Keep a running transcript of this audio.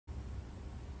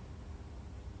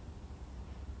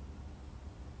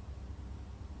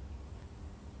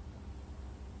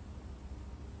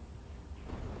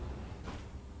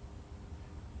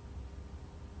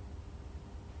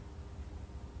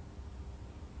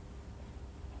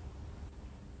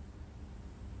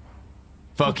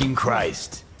Fucking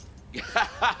Christ.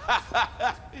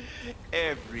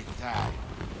 Every time.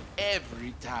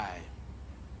 Every time.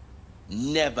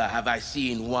 Never have I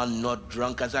seen one not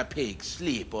drunk as a pig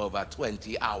sleep over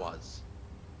 20 hours.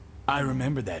 I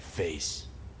remember that face.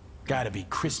 Gotta be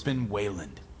Crispin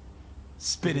Wayland.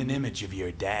 Spit an image of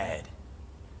your dad.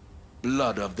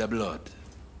 Blood of the blood.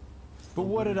 But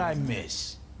what did I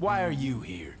miss? Why are you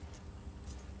here?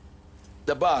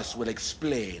 The boss will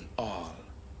explain all.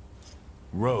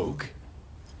 Rogue.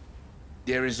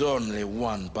 There is only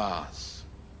one boss.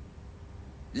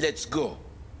 Let's go.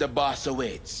 The boss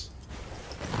awaits.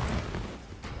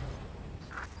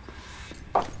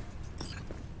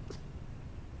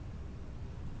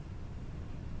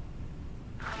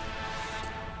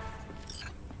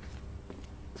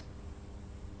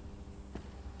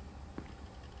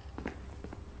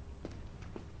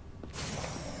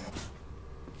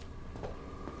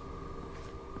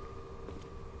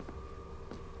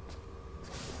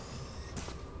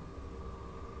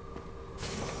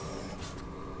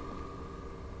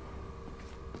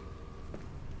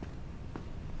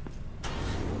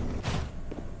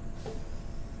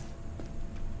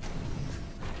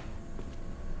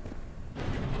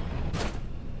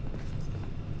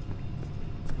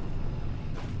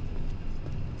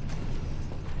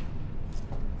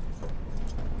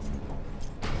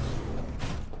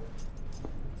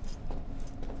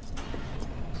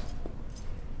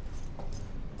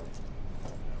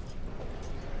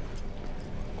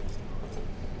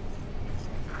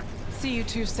 See, you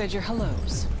two said your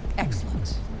hellos.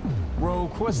 Excellent.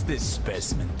 Rogue, what's this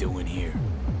specimen doing here?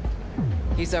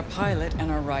 He's our pilot and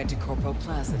our ride to Corpo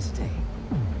Plaza today.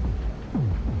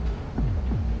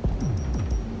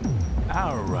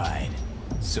 Our ride.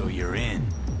 So you're in.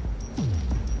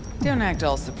 Don't act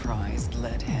all surprised,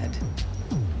 leadhead.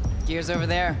 Gears over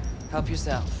there. Help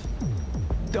yourself.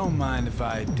 Don't mind if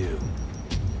I do.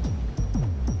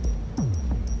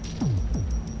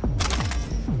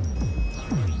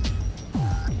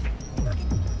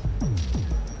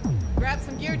 Grab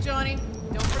some gear, Johnny.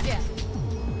 Don't forget.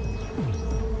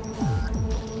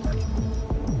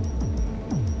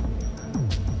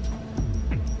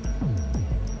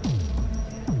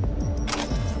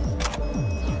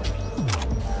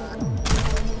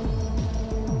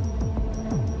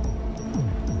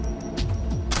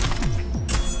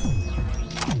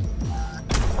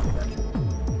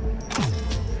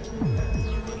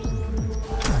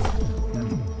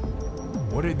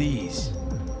 What are these?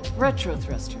 Retro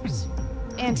thrusters.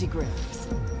 Anti-gravs.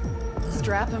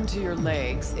 Strap them to your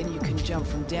legs and you can jump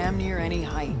from damn near any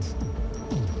height.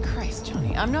 Christ,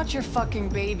 Johnny, I'm not your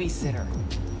fucking babysitter.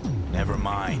 Never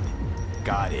mind.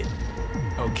 Got it.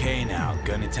 Okay now,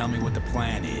 gonna tell me what the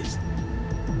plan is.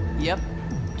 Yep.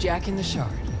 Jack in the Shard.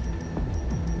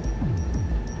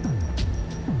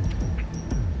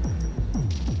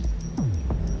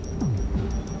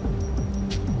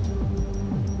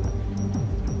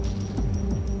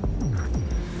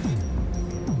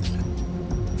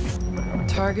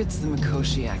 Targets the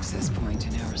Mikoshi access point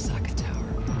in Arasaka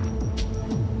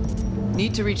Tower.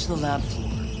 Need to reach the lab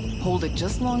floor. Hold it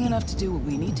just long enough to do what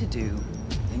we need to do,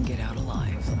 then get out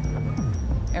alive.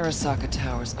 Arasaka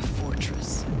Tower's a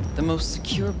fortress, the most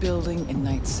secure building in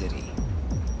Night City.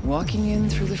 Walking in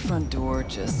through the front door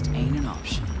just ain't an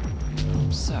option.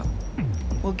 So,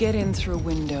 we'll get in through a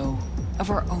window of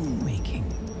our own making.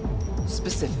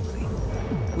 Specifically,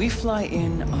 we fly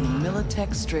in on a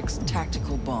Militech Strix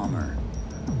tactical bomber.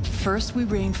 First, we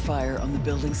rain fire on the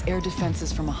building's air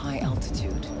defenses from a high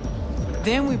altitude.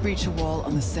 Then we breach a wall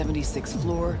on the 76th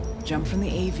floor, jump from the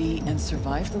AV, and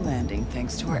survive the landing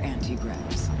thanks to our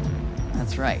anti-gravs.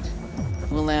 That's right.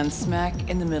 We'll land smack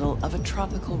in the middle of a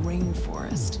tropical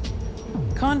rainforest.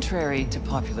 Contrary to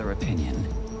popular opinion,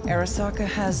 Arasaka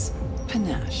has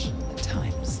panache at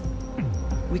times.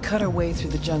 We cut our way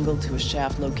through the jungle to a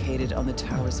shaft located on the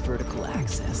tower's vertical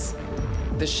axis.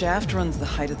 The shaft runs the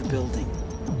height of the building.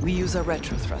 We use our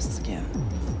retro thrusts again.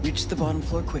 Reach the bottom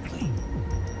floor quickly.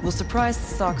 We'll surprise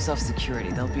the socks off security.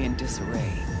 They'll be in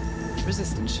disarray.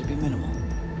 Resistance should be minimal.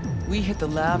 We hit the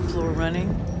lab floor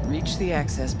running, reach the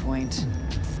access point.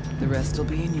 The rest will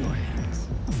be in your hands.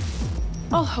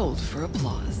 I'll hold for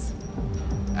applause.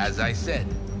 As I said,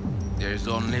 there's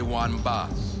only one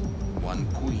boss, one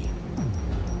queen.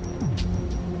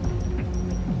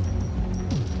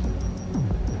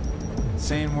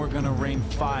 Saying we're gonna rain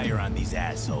fire on these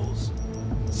assholes.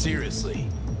 Seriously.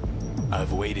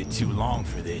 I've waited too long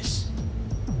for this.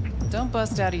 Don't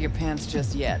bust out of your pants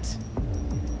just yet.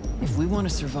 If we want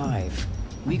to survive,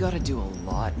 we gotta do a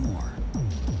lot more.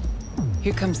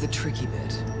 Here comes the tricky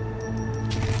bit.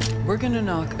 We're gonna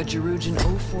knock a Jerugian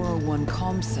 0401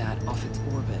 ComSat off its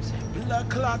orbit. Blood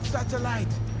clot satellite.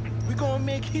 We gonna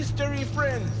make history,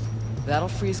 friends. That'll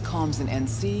freeze comms in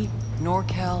NC,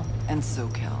 NorCal, and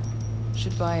SoCal.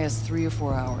 Should buy us 3 or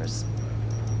 4 hours.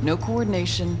 No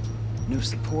coordination, no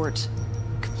support,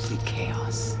 complete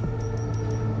chaos.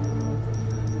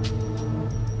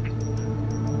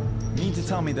 Mean to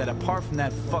tell me that apart from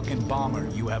that fucking bomber,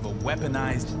 you have a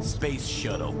weaponized space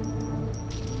shuttle?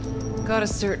 Got a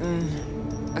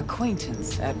certain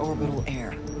acquaintance at Orbital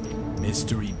Air.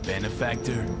 Mystery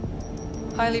benefactor?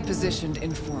 Highly positioned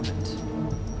informant.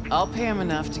 I'll pay him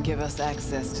enough to give us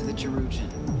access to the Jerugian.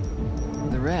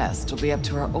 The rest will be up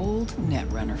to our old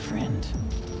Netrunner friend.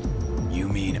 You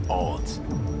mean Alt?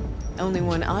 Only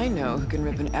one I know who can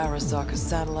rip an Arasaka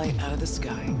satellite out of the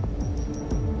sky.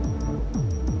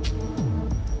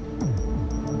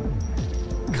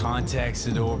 Contacts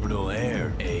at Orbital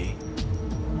Air, eh?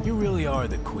 You really are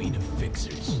the queen of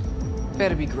fixers.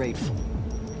 Better be grateful.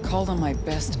 Called on my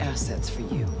best assets for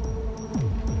you.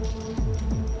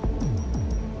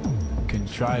 Can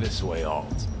try to sway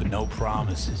Alt, but no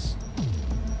promises.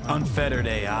 Unfettered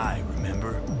AI,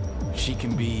 remember? She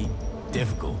can be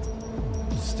difficult.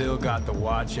 Still got the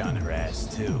watch on her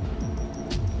ass, too.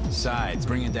 Besides,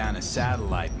 bringing down a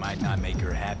satellite might not make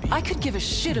her happy. I could give a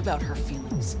shit about her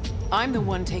feelings. I'm the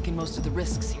one taking most of the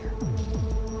risks here.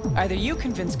 Either you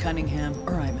convince Cunningham,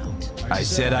 or I'm out. I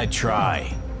said I'd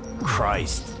try.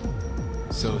 Christ.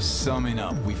 So summing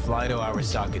up, we fly to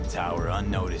Arasaka Tower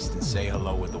unnoticed and say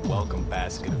hello with a welcome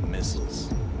basket of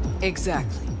missiles.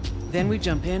 Exactly. Then we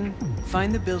jump in,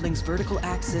 find the building's vertical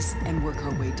axis, and work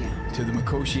our way down. To the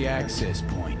Mikoshi access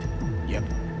point. Yep.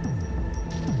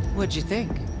 What'd you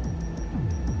think?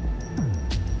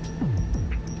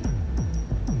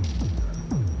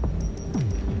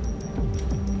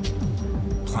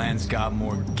 Plan's got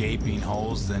more gaping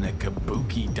holes than a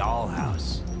kabuki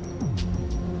dollhouse.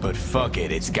 But fuck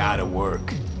it, it's gotta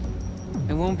work.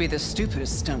 It won't be the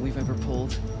stupidest stunt we've ever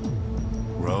pulled.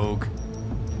 Rogue,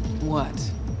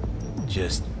 What?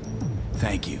 just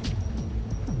thank you.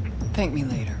 Thank me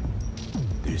later.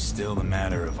 There's still the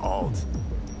matter of Alt.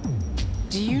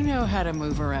 Do you know how to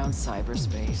move around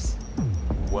cyberspace?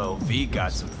 Well, V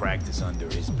got some practice under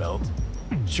his belt.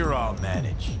 Sure, I'll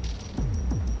manage.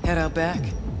 Head out back.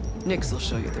 Nix will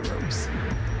show you the ropes.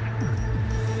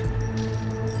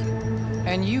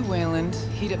 And you, Wayland,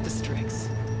 heat up the Strix.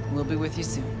 We'll be with you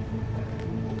soon.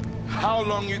 How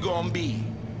long you gonna be?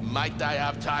 Might I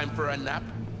have time for a nap?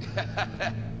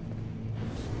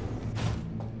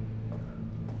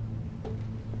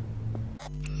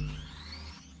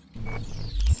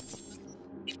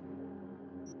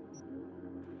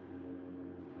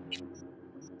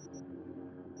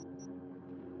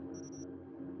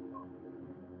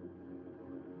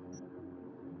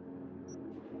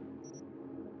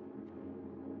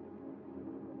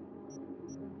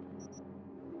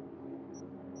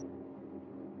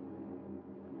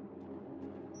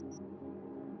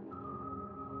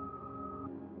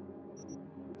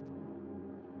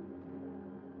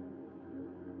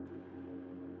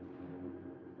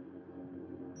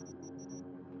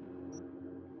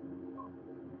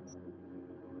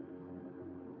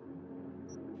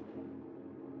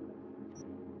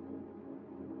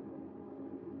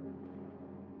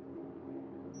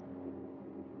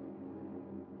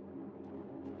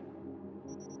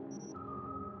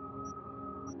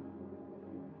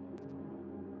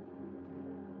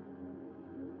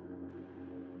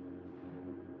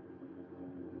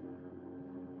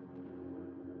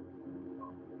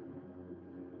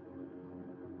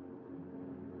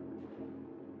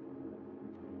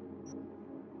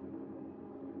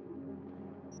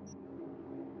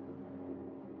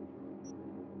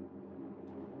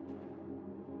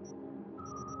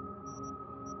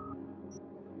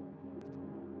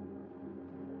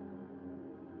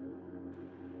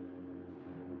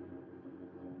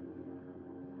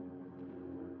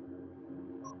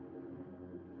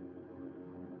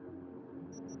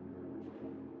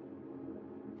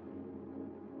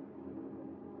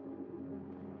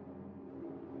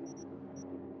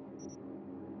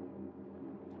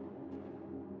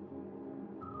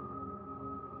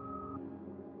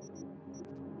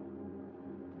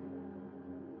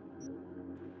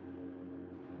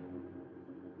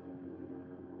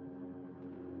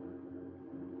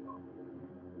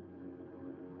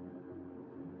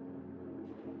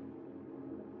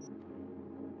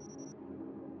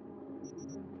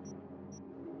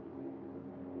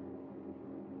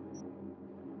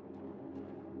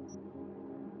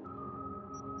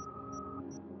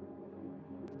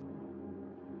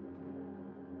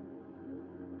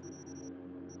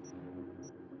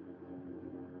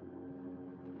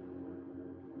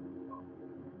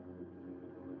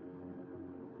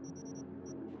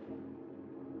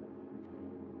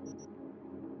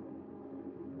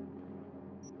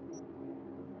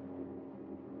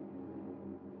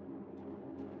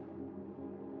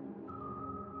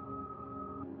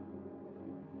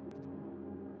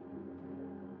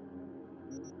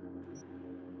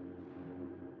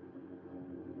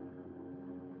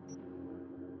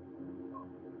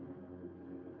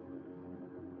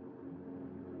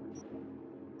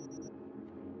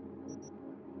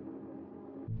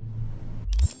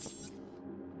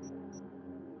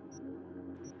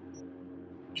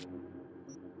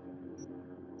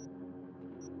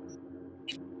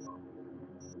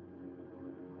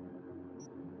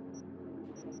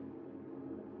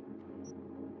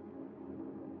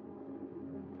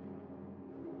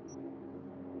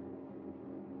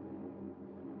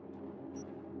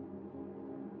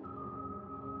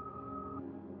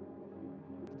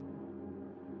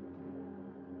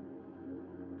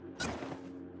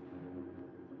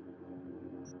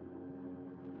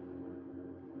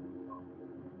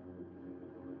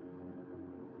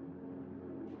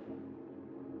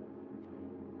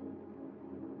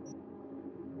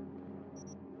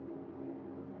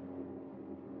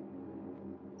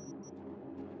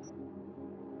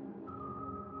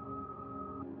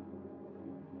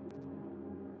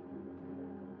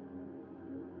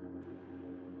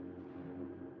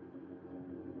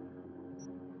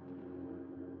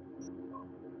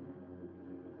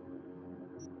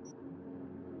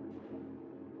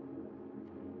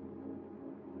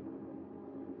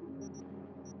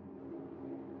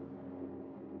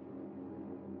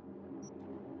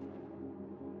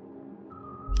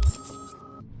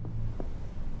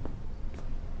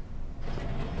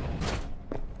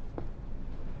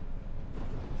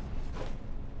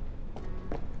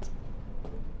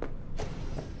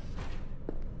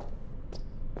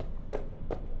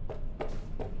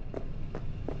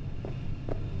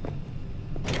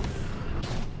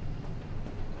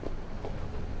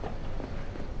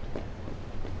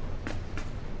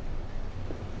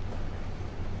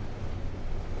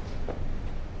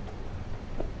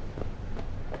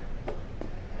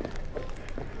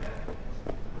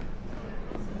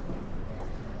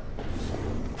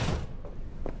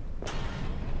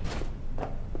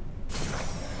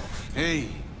 Hey,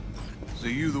 so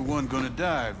you the one gonna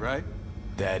dive, right?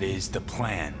 That is the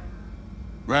plan.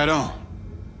 Right on.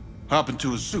 Hop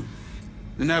into a suit,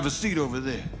 then have a seat over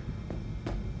there.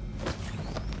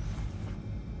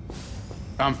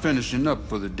 I'm finishing up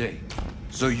for the day,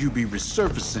 so you be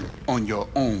resurfacing on your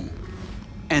own.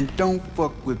 And don't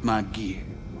fuck with my gear.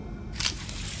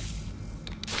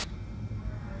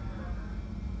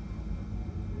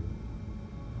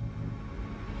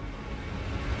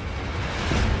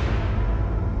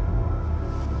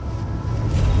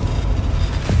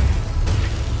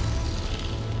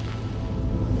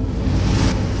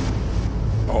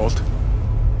 Alt?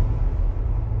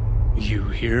 You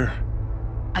here?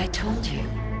 I told you.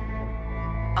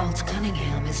 Alt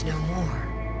Cunningham is no more.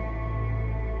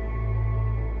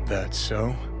 That's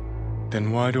so?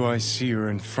 Then why do I see her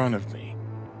in front of me?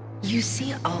 You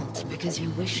see Alt because you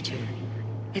wish to.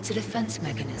 It's a defense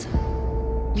mechanism.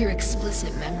 Your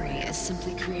explicit memory is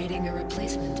simply creating a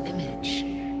replacement image.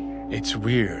 It's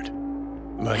weird.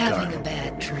 Like Having a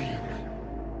bad dream.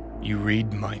 You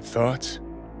read my thoughts?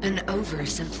 An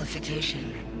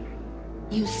oversimplification.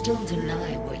 You still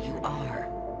deny what you are.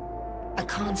 A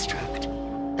construct.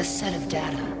 A set of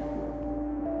data.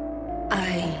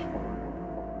 I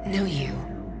know you.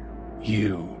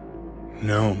 You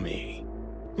know me.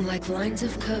 Like lines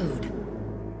of code.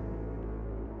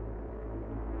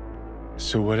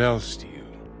 So what else do you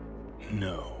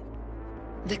know?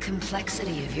 The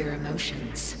complexity of your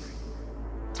emotions.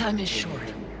 Time is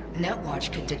short.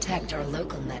 Netwatch could detect our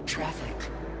local net traffic.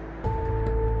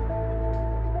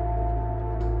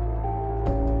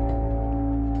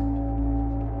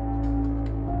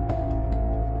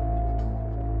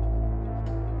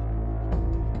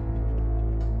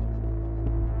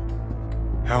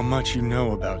 How much you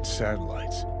know about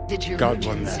satellites? Did you Got reach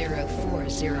one in that-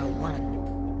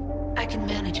 0401? I can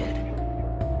manage it.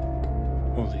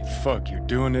 Holy fuck, you're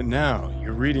doing it now.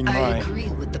 You're reading I my... agree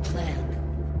with the plan.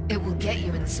 It will get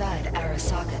you inside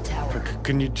Arasaka Tower.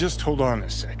 Can you just hold on a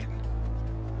second?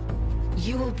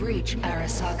 You will breach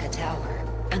Arasaka Tower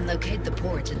and locate the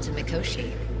port into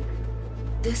Mikoshi.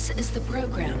 This is the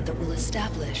program that will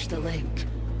establish the link.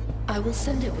 I will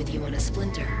send it with you on a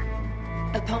splinter.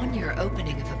 Upon your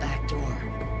opening of a back door,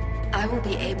 I will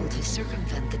be able to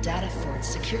circumvent the data fort's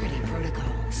security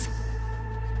protocols.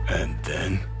 And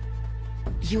then?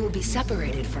 You will be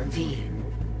separated from V,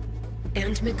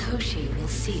 and Mikoshi will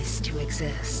cease to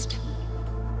exist.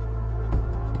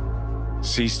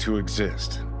 Cease to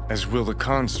exist, as will the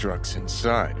constructs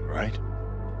inside, right?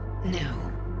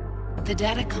 No. The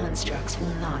data constructs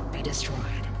will not be destroyed.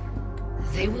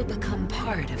 They will become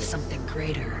part of something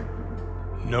greater.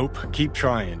 Nope, keep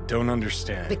trying, don't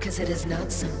understand. Because it is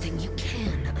not something you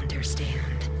can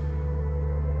understand.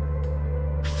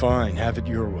 Fine, have it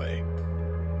your way.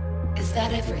 Is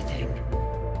that everything?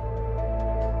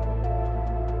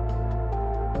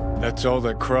 That's all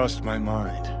that crossed my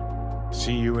mind.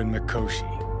 See you in Mikoshi.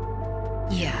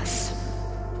 Yes.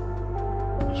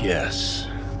 Yes.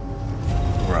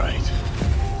 Right.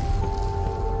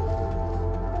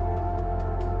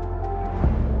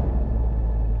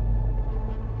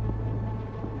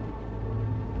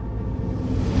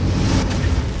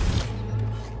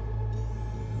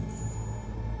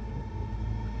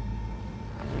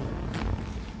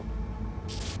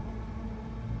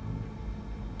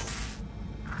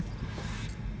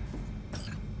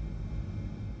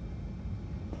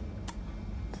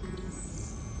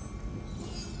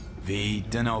 V,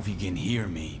 don't know if you can hear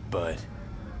me, but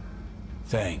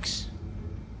thanks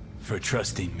for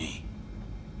trusting me.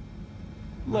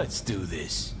 Let's do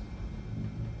this.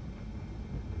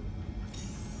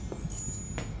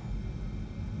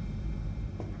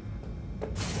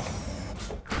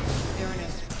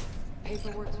 Ernest,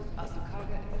 paperwork with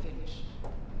Asakaga and finish.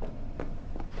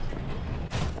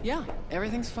 Yeah,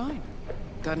 everything's fine.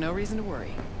 Got no reason to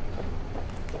worry.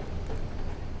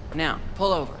 Now,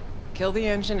 pull over. Kill the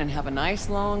engine and have a nice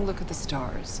long look at the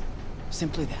stars.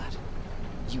 Simply that.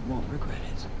 You won't regret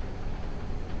it.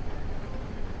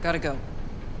 Gotta go.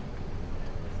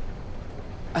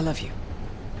 I love you.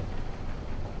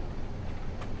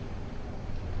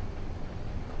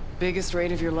 Biggest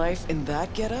raid of your life in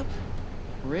that getup?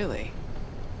 Really?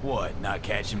 What, not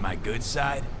catching my good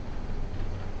side?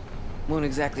 Won't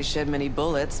exactly shed many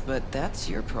bullets, but that's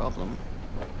your problem.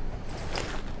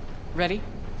 Ready?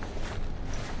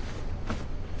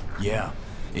 Yeah,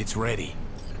 it's ready.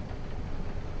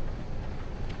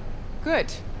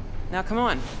 Good. Now come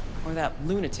on, or that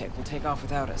lunatic will take off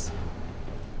without us.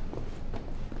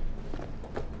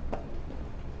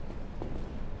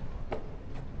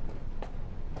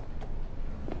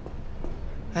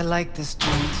 I like this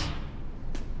joint.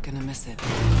 Gonna miss it.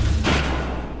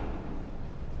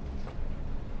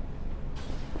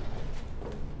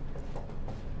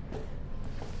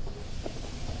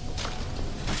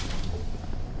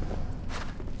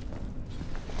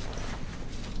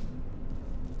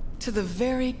 To the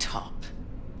very top.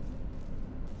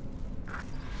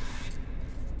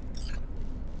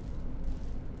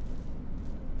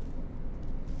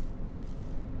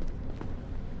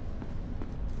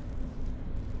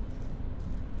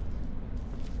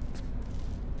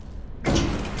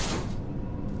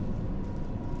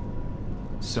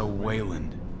 So,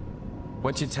 Wayland,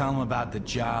 what you tell him about the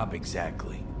job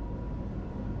exactly?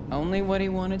 Only what he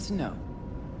wanted to know.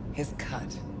 His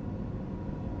cut.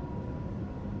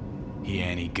 He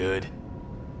any good?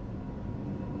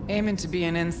 Aiming to be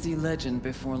an NC legend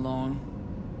before long.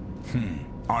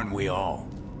 Aren't we all?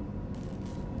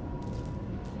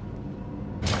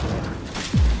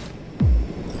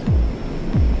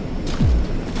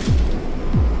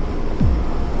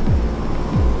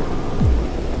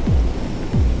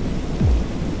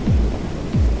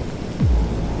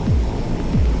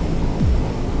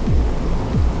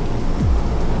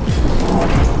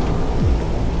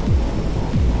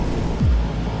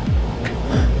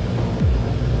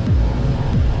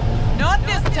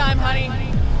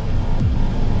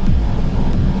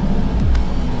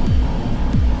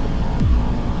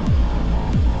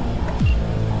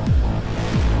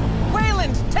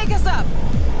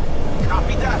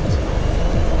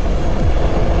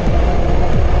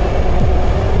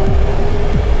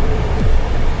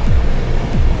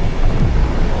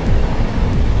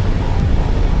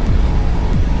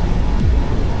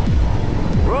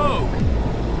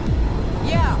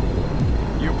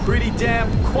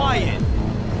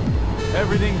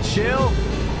 Chill?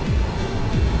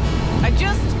 I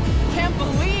just can't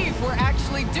believe we're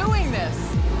actually doing this.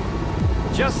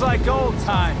 Just like old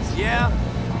times, yeah?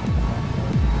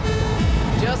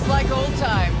 Just like old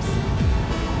times.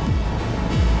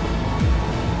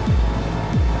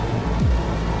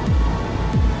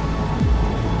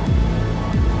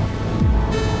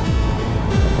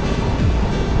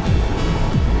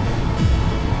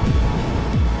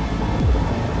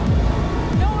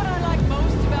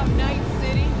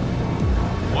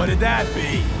 What did that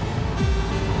be?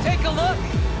 Take a look.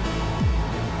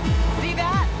 See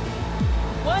that?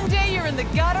 One day you're in the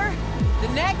gutter, the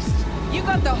next, you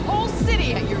got the whole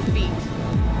city at your feet.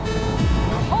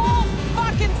 The whole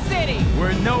fucking city!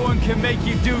 Where no one can make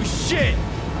you do shit!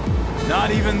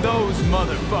 Not even those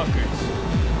motherfuckers.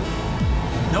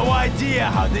 No idea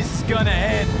how this is gonna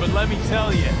end, but let me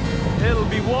tell you, it'll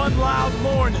be one loud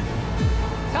morning.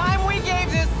 Time we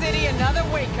gave this city another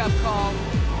wake-up call.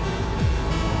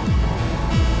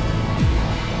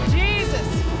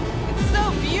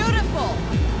 So beautiful!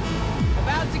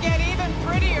 About to get even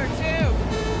prettier, too.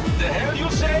 The hell you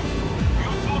say?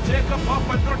 You two take a puff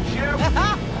and not share with me?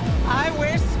 I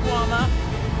wish, Squama.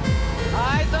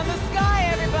 Eyes on the sky,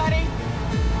 everybody!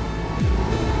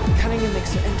 Cutting a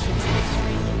mixer entrance in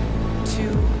 3,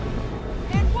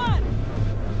 2, and 1!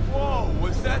 Whoa,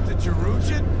 was that the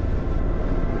Jerusalem?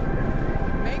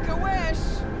 Make a wish!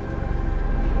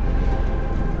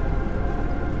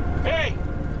 Hey!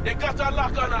 They got a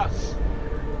lock on us!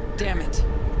 Damn it.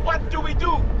 What do we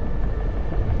do?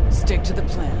 Stick to the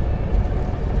plan.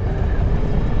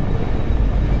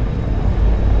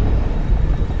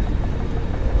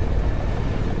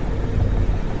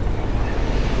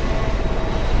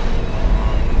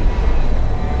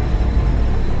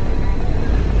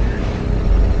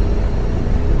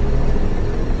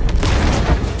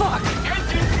 Fuck!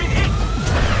 Engine's been hit!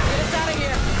 Get us out of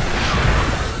here!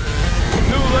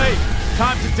 Too late!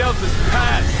 Time to Delta's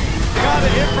pass!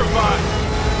 Gotta improvise!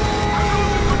 I'm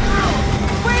losing control!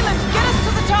 Wayland, get us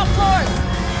to the top floors!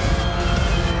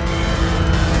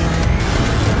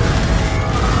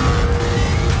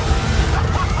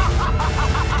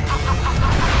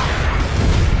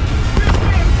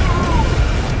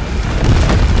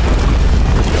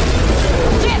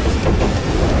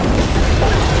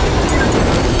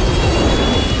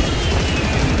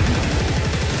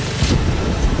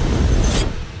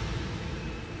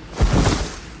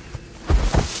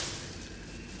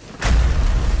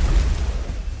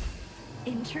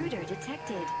 Intruder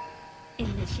detected.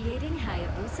 Initiating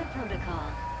Hayabusa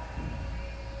protocol.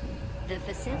 The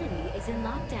facility is in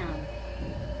lockdown.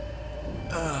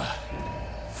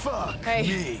 Fuck Hey.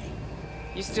 me!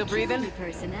 You still breathing?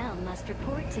 Security personnel must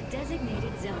report to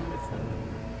designated zones.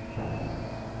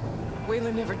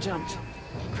 Wayland never jumped.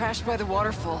 Crashed by the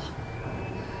waterfall.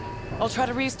 I'll try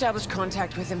to re-establish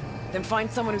contact with him, then find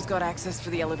someone who's got access for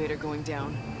the elevator going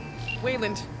down.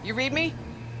 Wayland, you read me?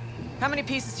 How many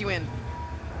pieces you in?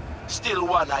 Still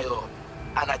one I own.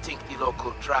 And I think the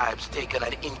local tribe's taken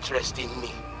an interest in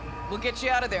me. We'll get you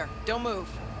out of there. Don't move.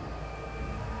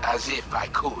 As if I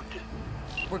could.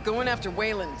 We're going after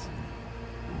Wayland.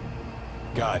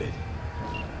 Got it.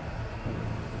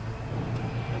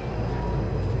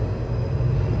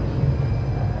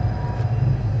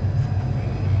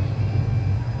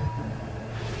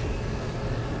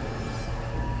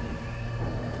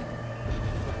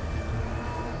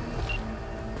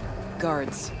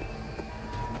 Guards.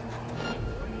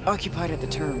 Occupied at the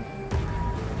turn.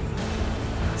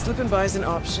 Slipping by is an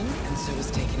option, and so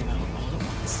is taking him out all at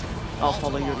once. I'll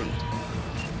follow your lead.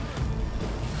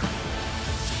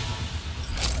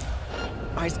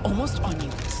 Eyes almost on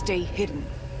you. Stay hidden.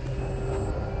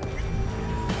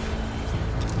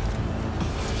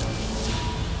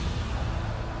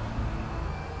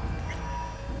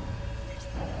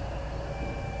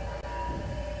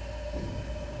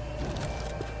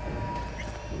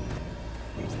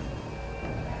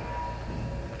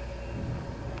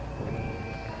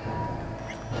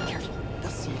 Careful,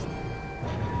 they'll see you.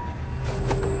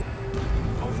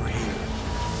 Over here.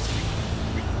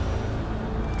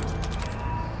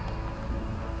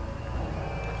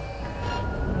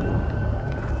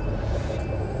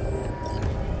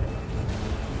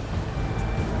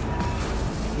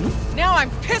 Now I'm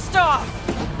pissed off!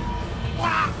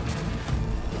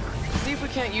 See if we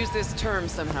can't use this term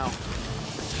somehow.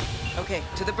 Okay,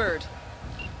 to the bird.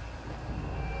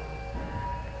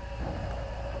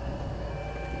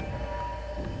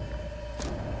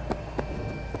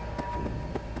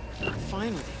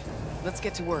 Finally. Let's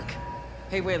get to work.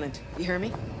 Hey, Wayland, you hear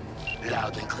me?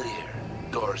 Loud and clear.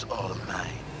 Door's all mine.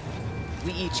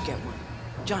 We each get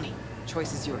one. Johnny,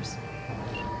 choice is yours.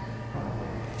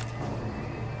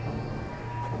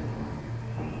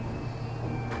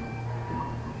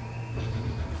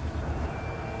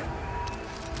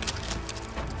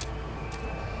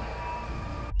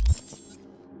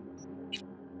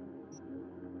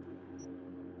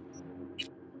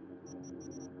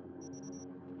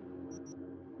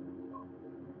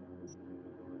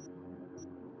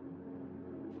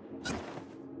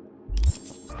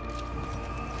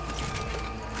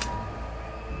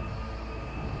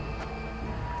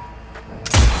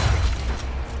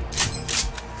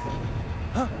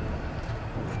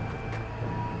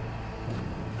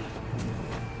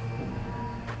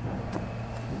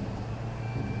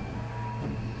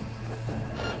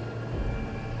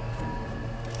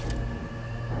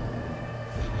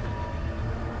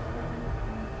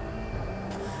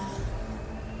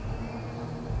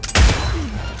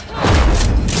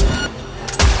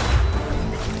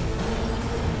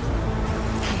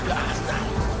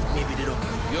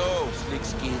 Yo, slick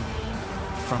skin.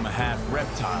 From a half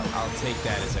reptile, I'll take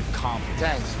that as a compliment.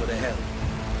 Thanks for the help.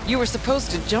 You were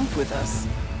supposed to jump with us.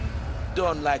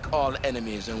 Don't like all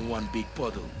enemies in one big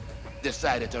puddle.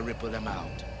 Decided to ripple them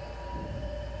out.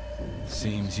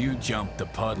 Seems you jumped the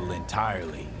puddle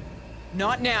entirely.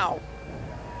 Not now.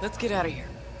 Let's get out of here.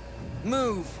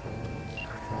 Move.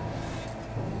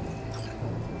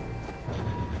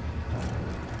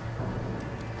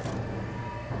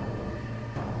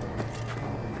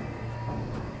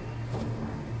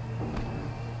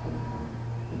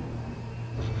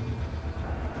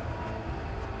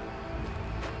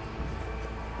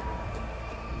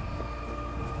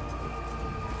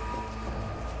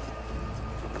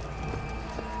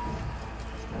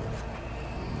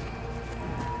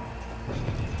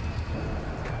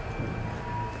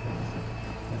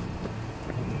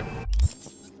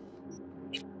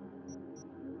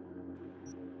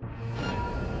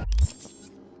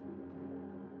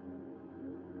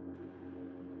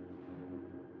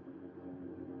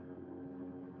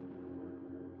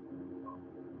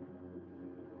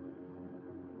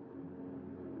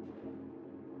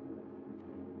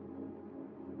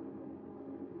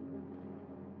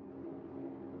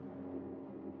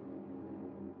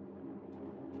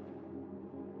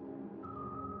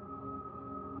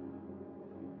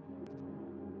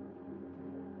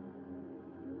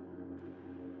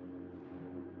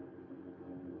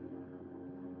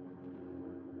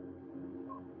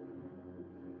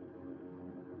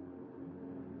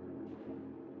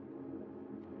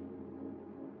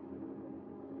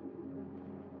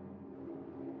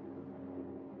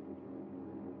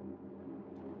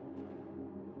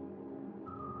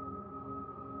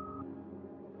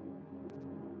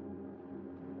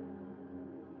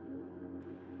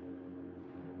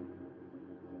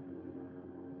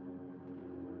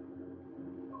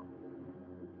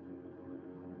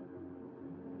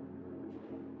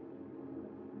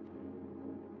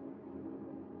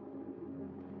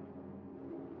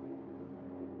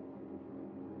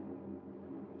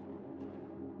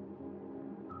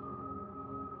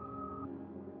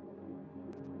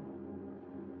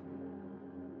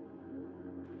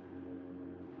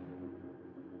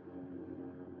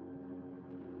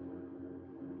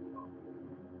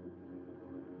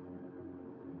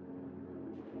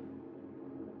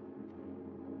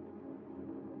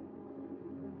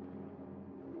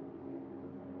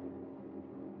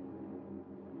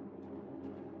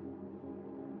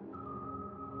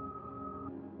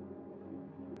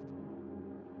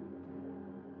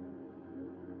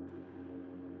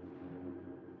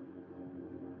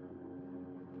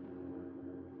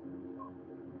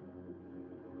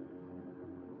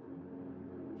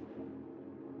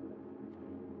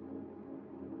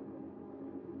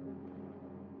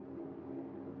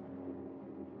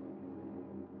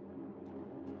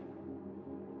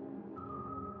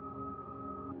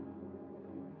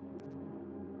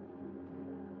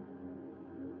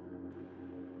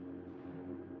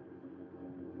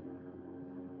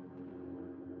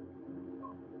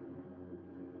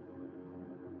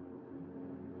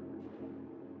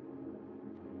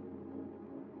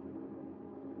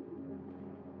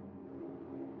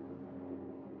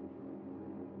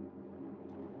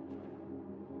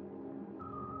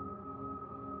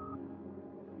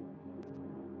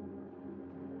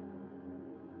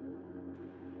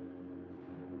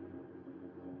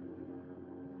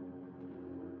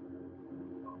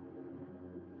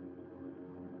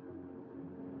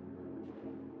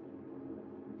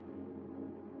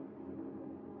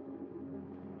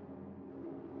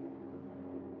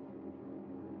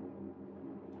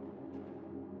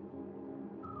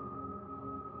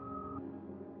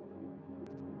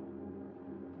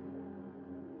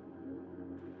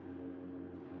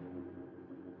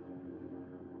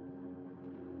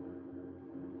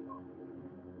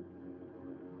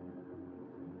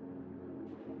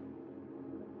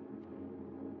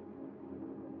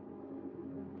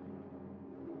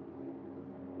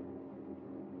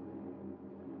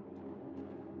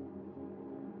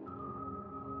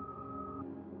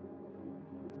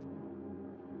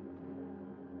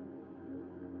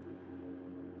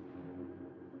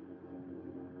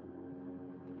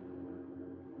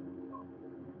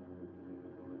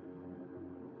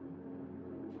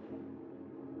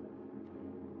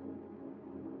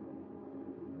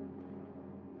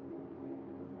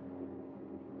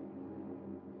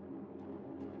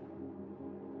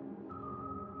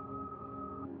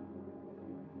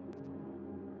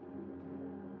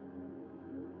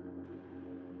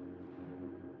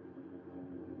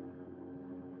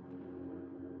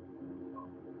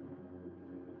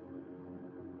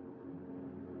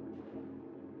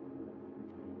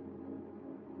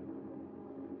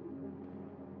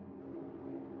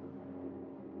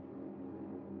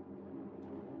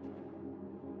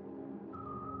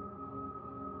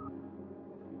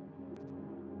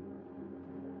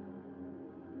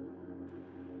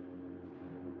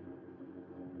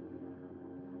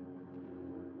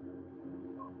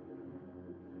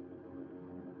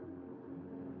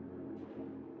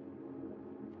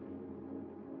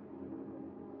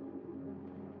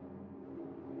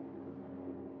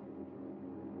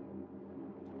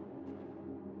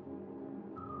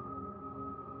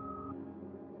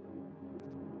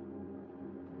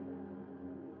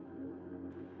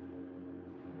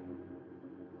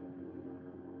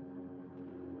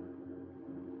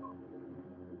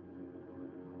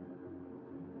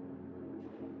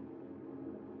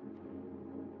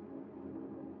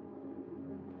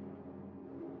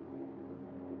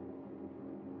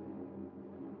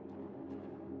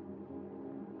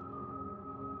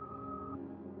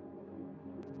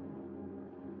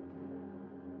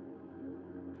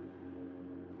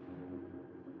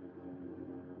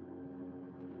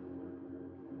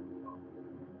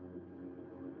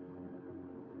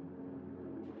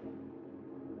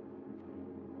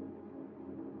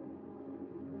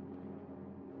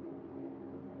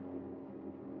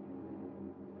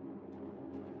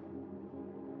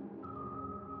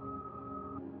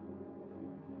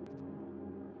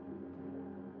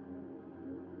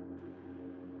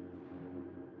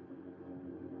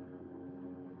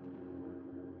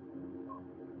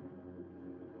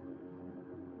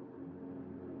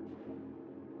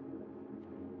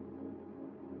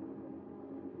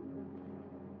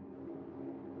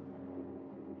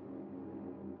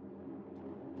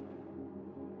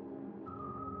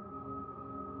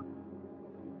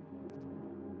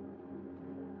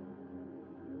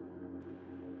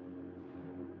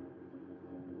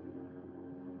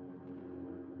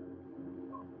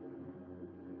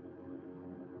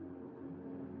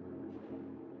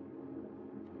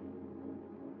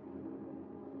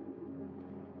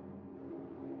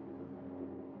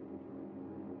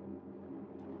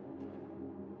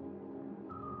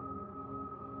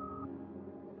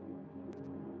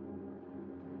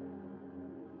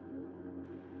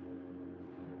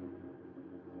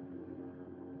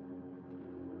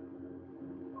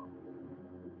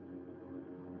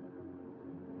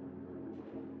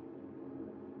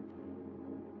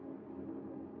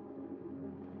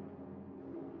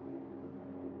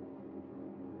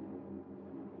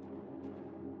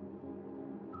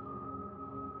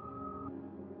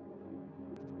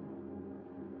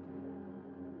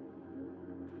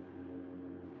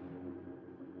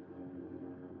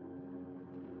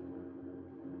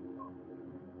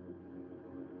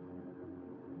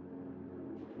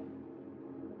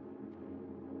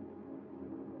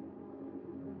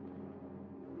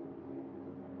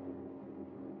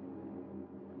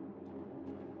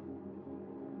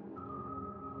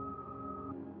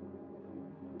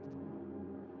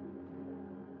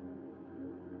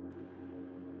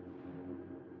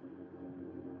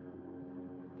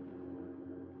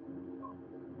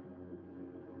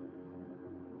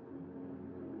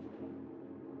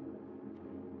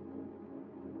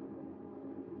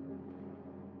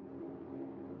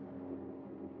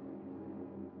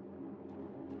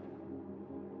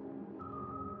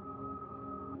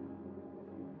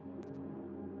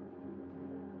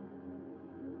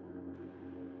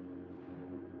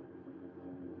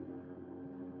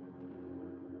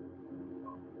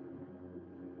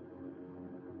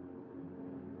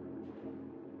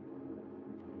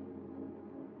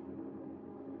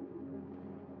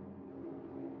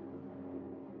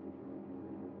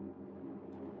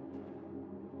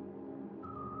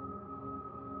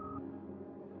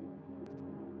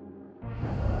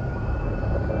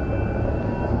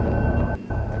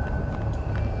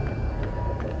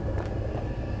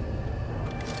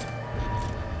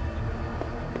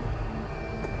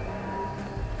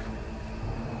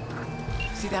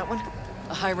 See that one?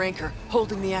 A high ranker,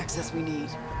 holding the access we need.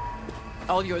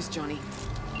 All yours, Johnny.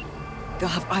 They'll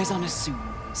have eyes on us soon.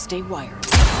 Stay wired.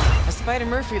 As Spider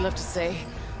Murphy loved to say,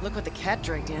 look what the cat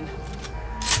dragged in.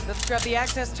 Let's grab the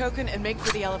access token and make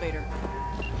for the elevator.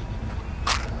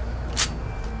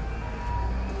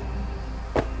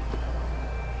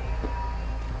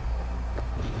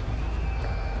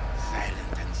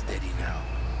 Silent and steady now.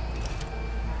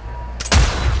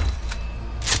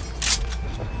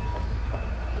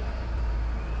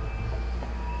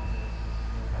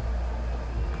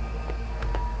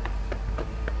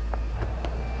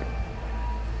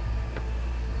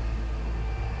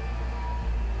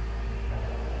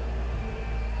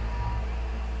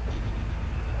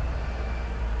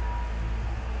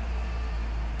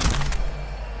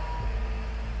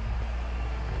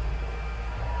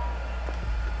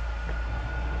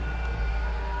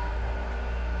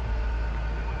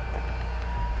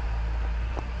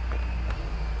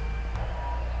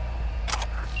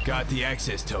 Got the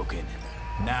access token.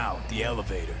 Now, the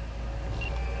elevator.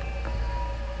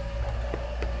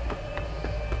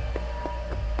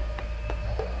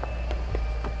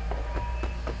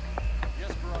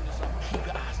 Keep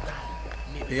your eyes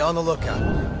down. Be on the lookout.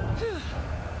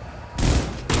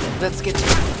 Let's get to it.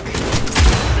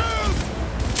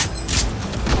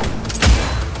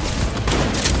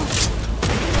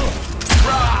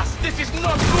 Brass, this is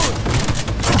not good!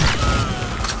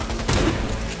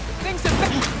 Things are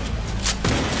back.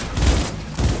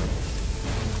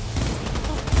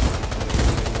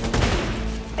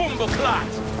 Bumbleclot!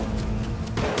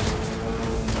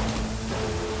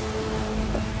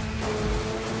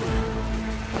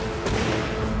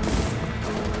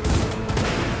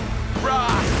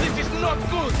 Brass, this is not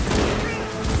good!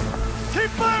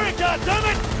 Keep firing,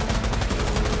 goddammit!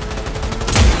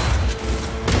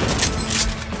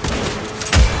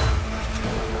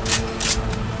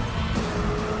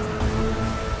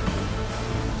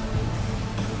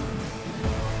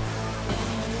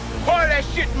 Holy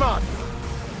shit, man!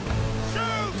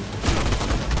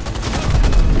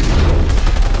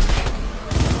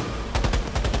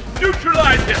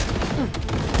 Neutralize him!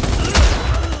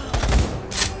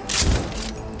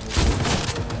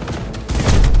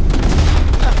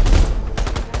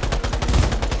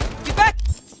 Be back!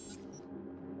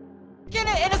 Get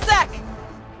it in a sec!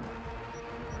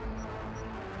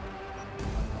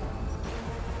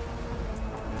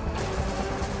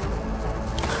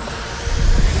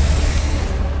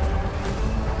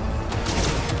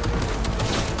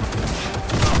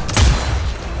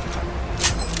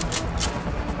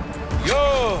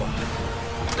 Yo!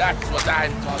 That's what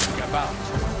I'm talking about.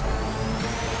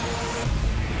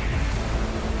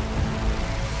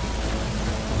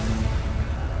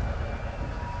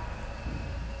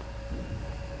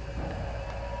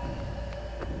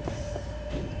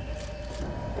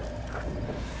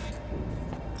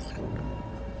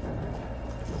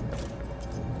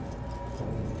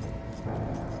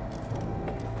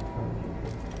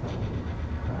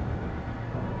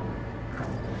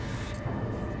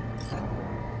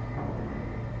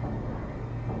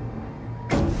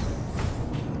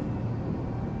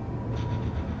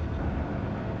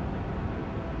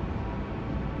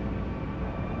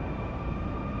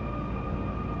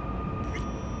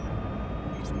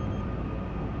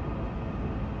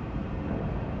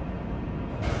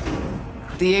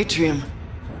 The atrium.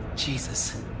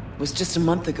 Jesus. It was just a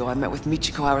month ago I met with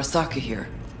Michiko Arasaka here.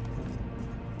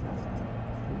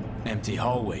 Empty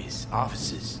hallways,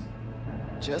 offices.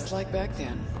 Just like back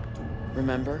then.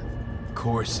 Remember?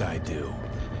 Course I do.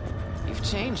 You've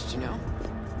changed, you know?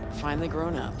 Finally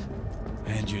grown up.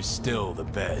 And you're still the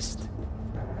best.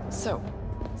 So,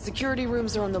 security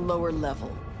rooms are on the lower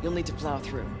level. You'll need to plow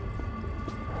through.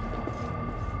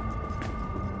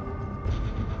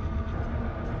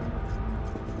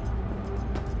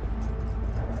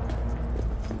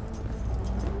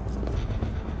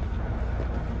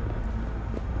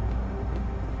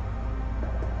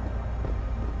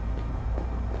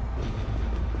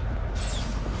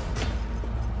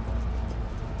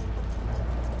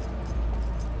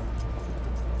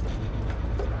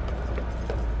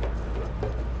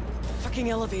 Fucking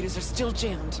elevators are still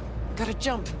jammed. Gotta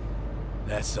jump.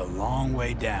 That's a long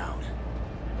way down.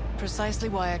 Precisely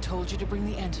why I told you to bring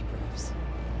the anti-gravs.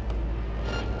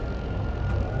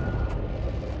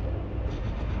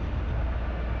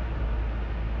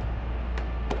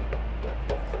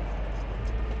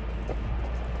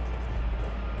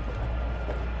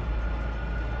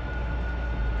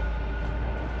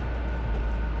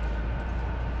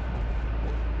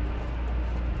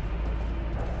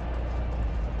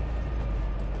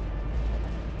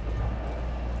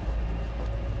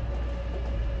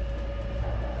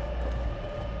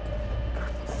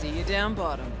 you down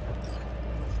bottom.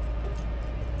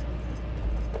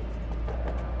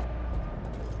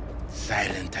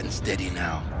 Silent and steady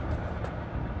now.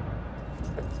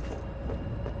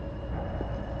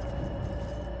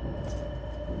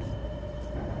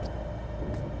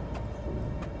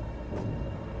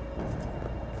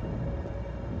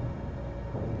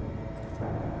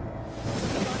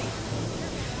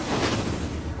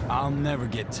 I'll never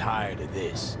get tired of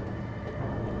this.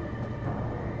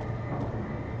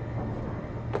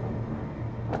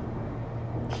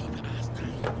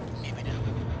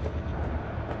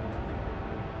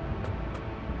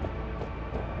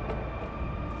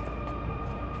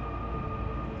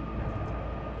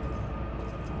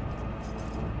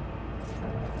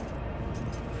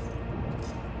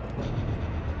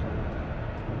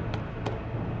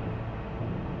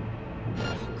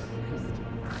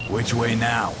 Which way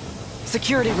now?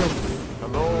 Security room.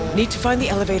 Hello? Need to find the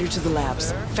elevator to the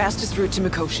labs. Fastest route to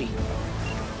Mikoshi.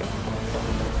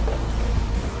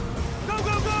 Go,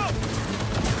 go, go!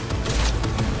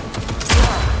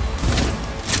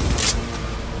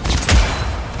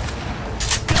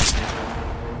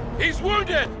 He's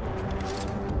wounded!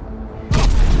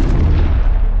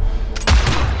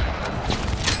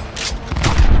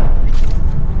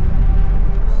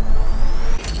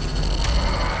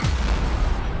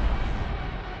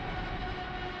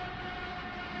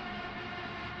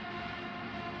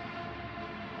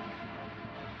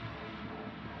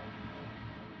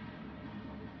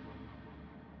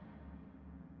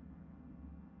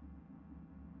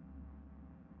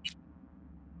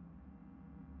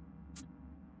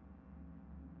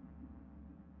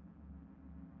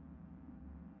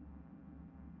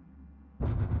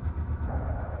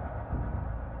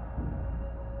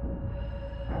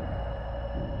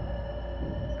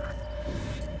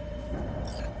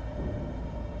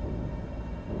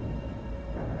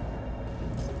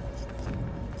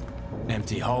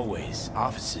 Empty hallways,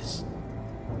 offices.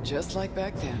 Just like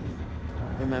back then.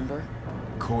 Remember?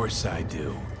 Course I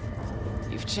do.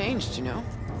 You've changed, you know?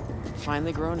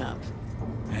 Finally grown up.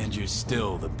 And you're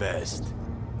still the best.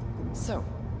 So,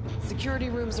 security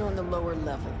rooms are on the lower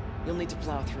level. You'll need to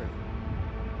plow through.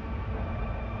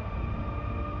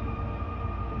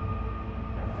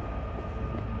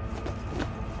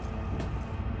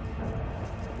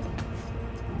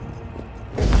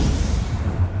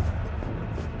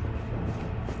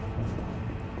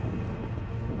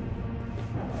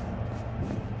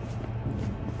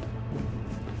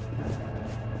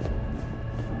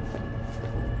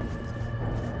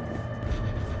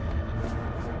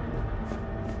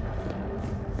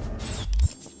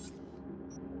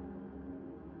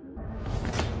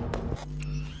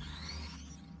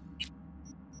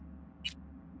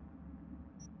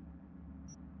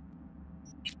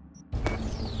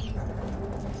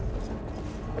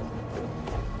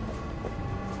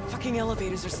 Fucking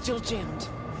elevators are still jammed.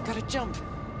 Gotta jump.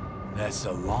 That's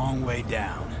a long way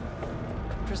down.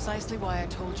 Precisely why I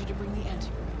told you to bring the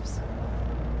anti-graves.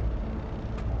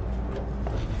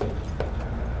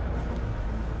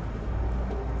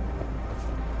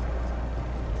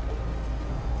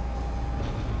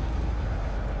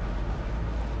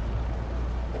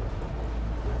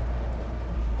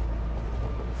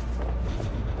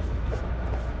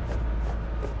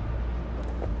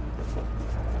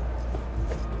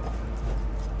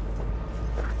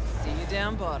 See you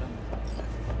down bottom.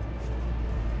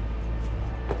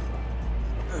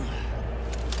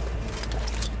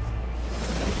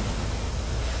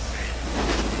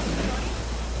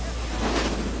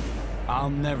 I'll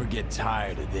never get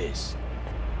tired of this.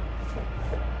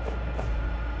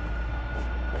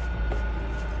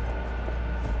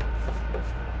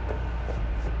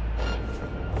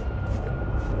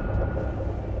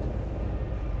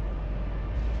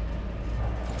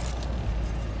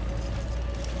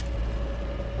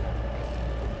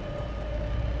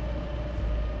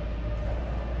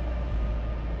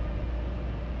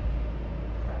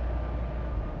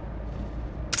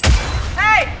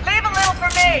 Hey! Leave a little for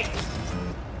me!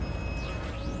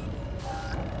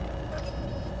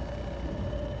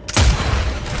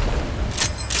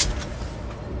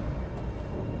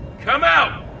 Come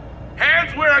out!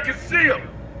 Hands where I can see them!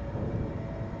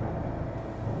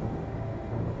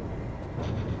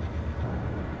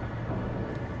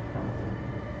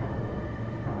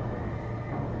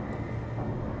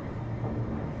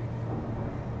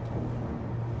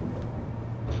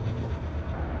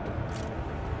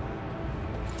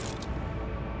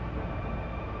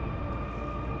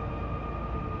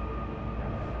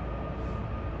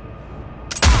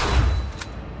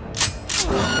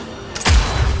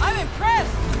 I'm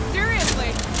impressed!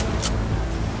 Seriously!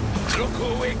 Look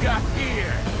who we got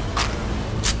here!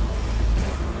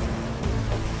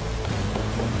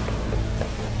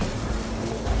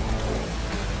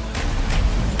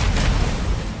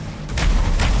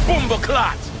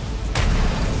 Bumbleclot!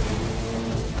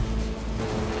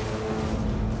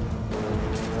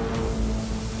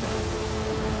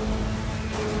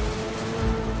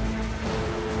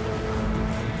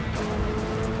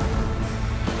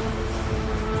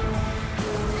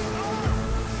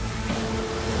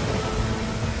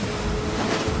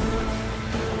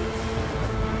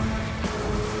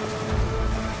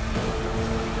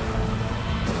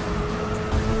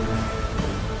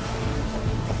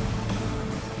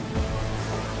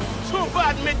 Too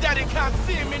bad me daddy can't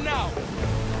see me now.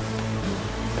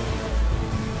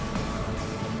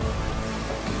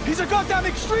 He's a goddamn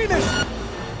extremist!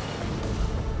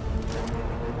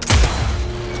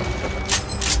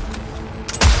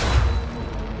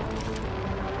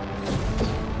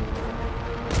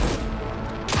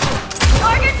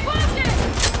 Target spotted!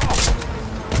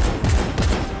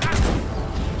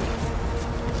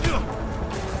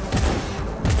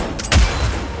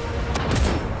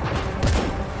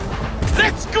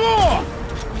 Let's go!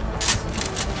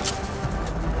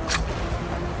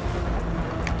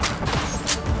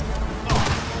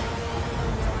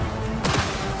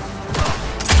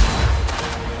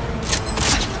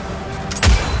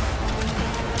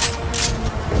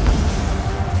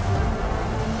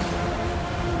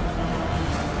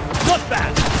 Not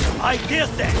bad! I dare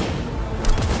say!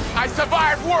 I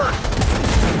survived worse!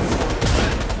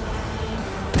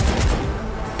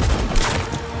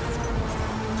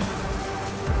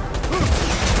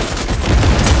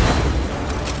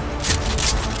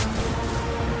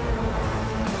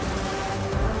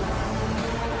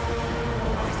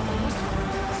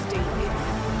 Stay hidden.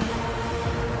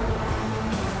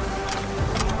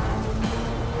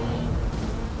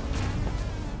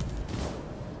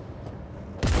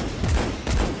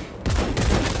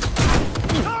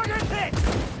 Target hit!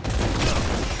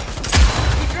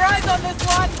 Keep your eyes on this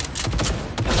one!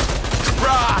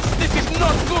 Brass, this is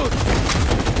not good!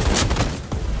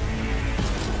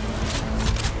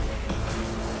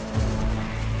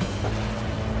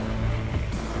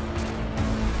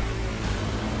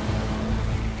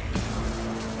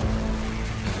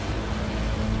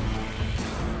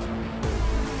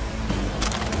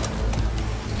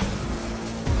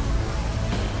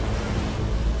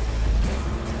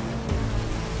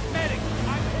 Medic,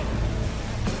 I'm hit!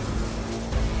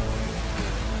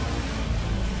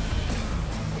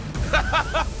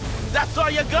 That's all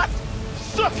you got?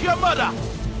 Suck your mother!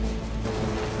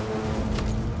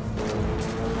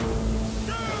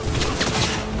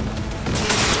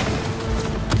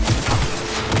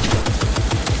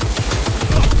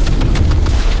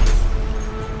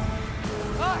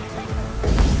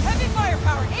 Heavy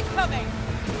firepower incoming!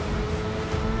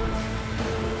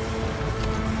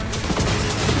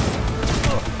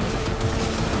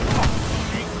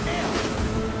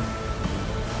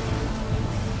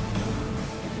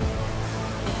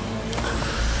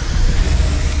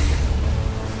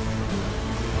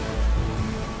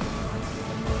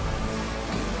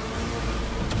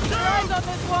 Keep your eyes on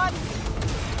this one!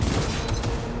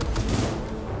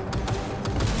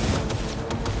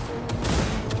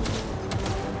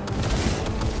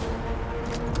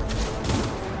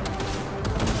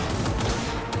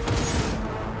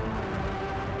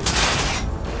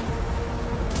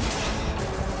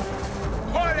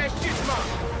 Holy shit, man!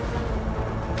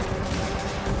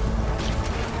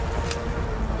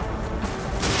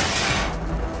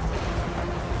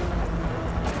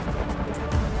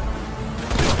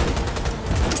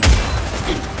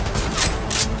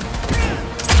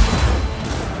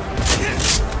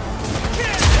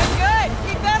 That's good!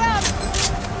 Keep that up!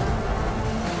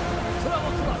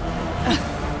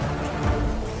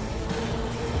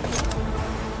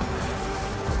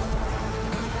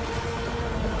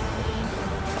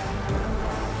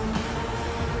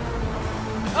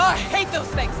 Oh, I hate those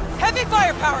things! Heavy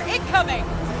firepower incoming!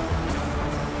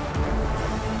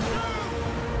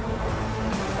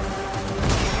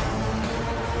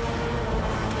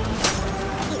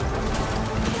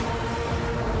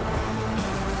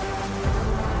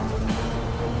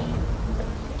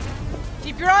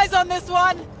 Keep your eyes on this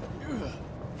one!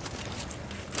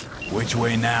 Which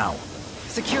way now?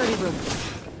 Security room.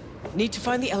 Need to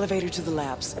find the elevator to the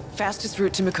labs. Fastest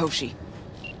route to Mikoshi.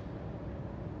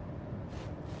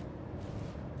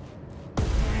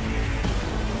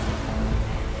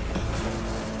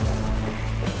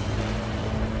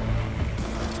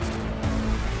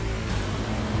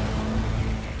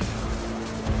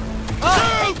 Oh,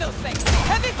 I hate those things!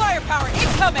 Heavy firepower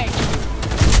incoming!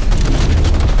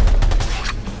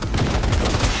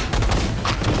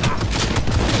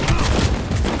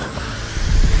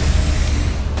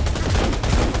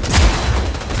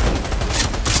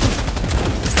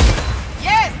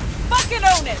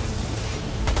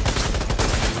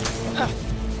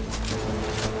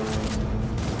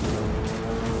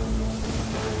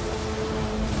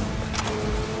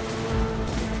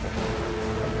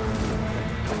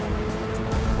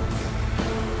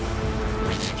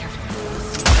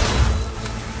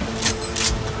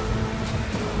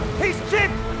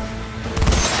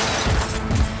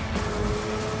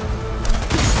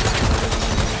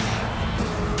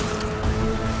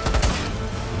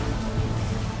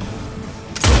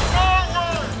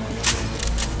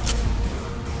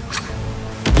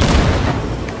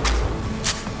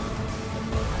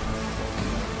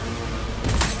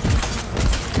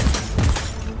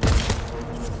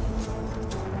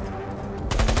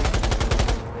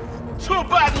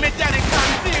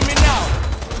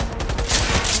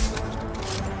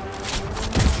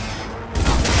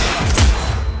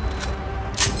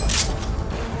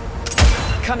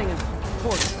 Cunningham,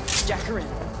 port. Jack her in.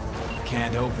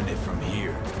 Can't open it from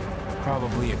here.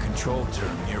 Probably a control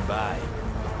term nearby.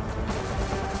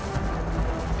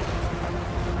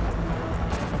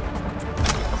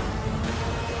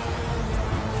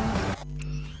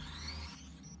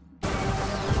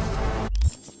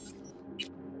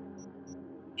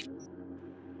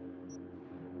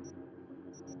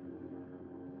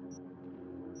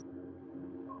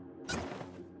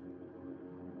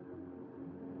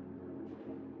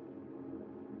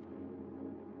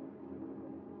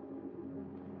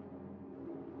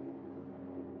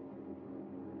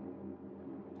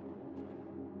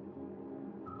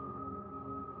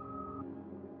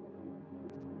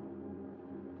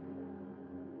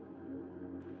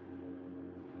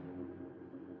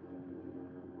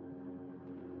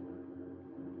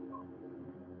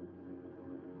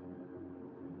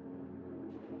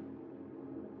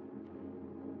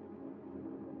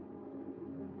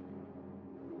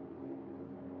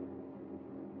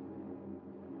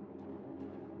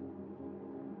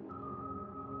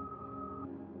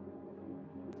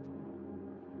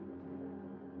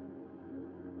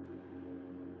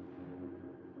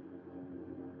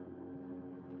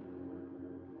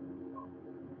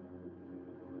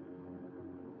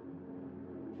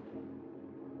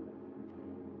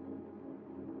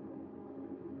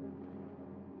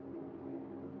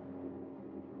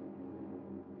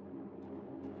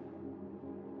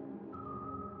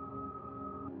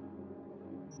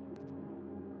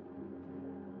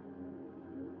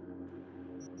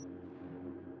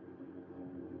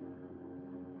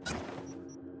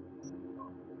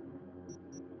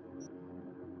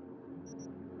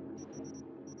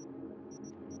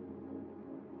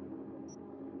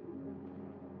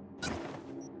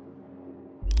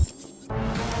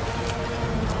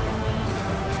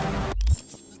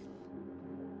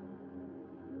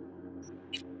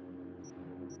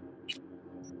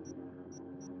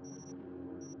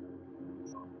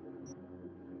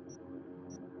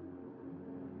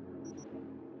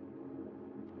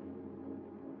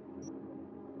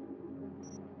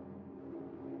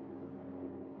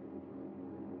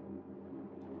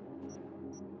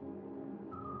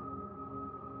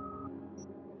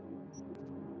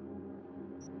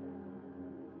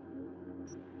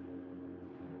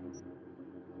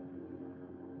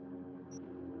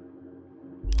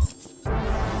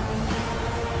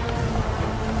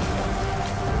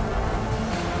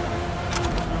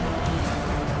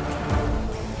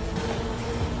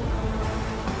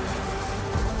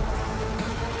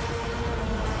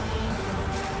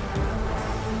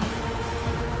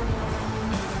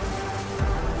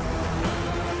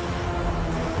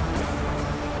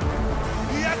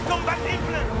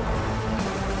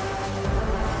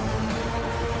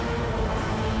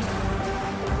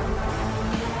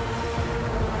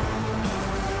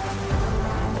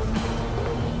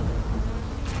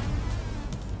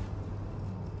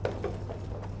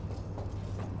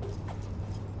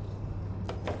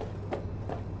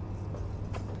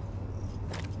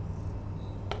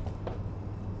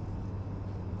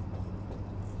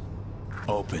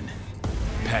 Open.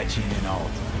 Patching in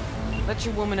alt. Let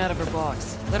your woman out of her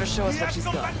box. Let her show us what she's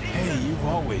got. Hey, you've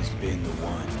always been the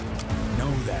one.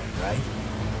 Know that, right?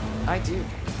 I do.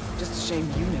 Just a shame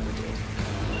you never did.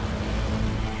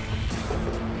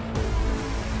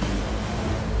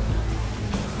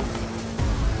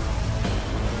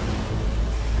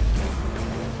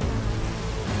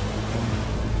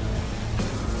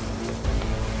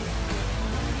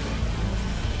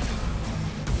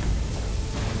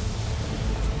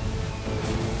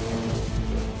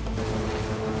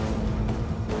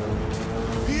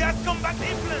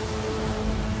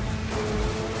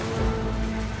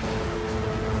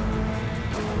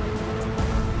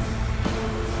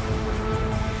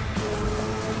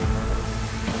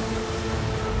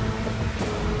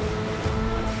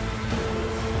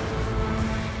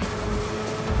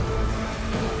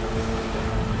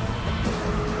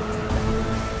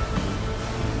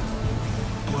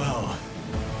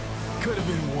 Could have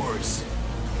been worse.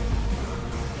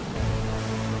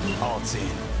 Alt's in.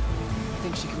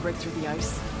 Think she can break through the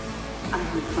ice? I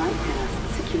have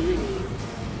bypassed security.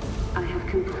 I have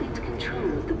complete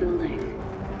control of the building.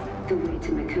 The way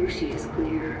to Mikoshi is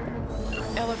clear.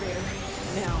 Elevator.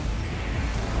 Now.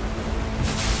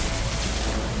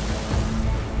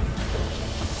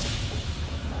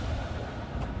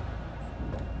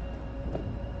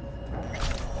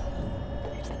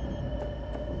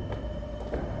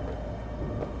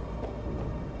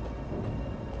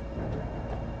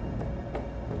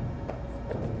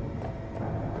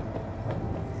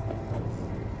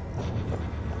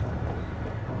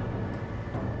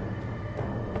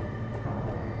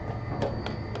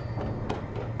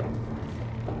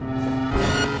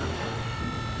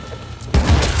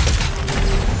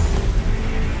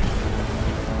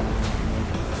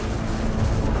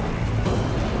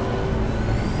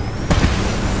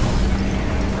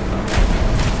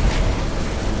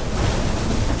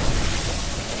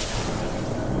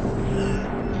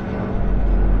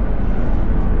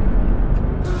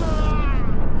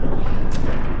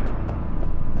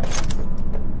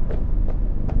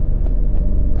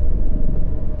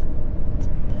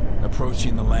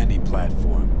 approaching the landing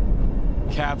platform.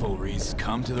 Cavalry's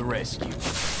come to the rescue.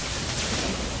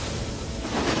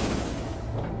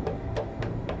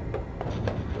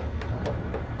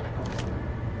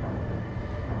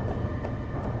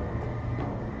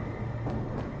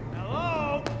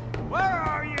 Hello? Where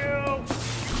are you?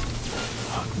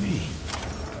 Fuck me.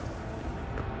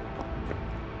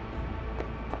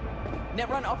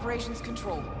 Netrun Operations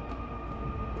Control.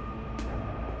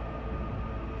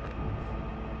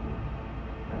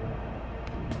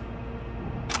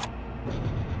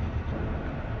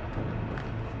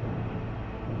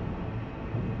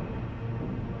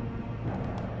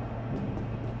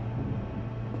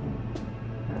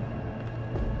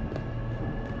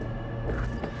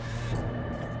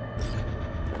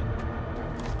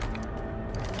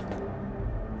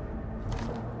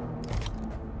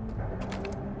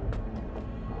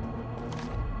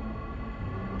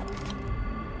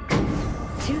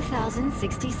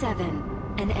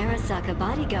 An Arasaka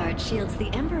bodyguard shields the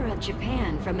Emperor of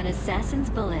Japan from an assassin's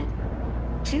bullet.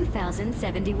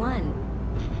 2071.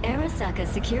 Arasaka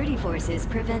security forces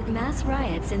prevent mass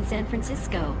riots in San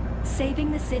Francisco,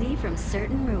 saving the city from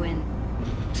certain ruin.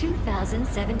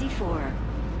 2074.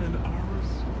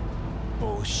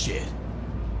 Bullshit.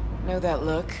 Know that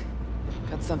look?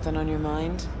 Got something on your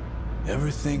mind? Ever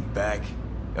think back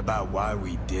about why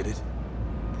we did it?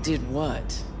 Did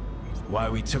what? Why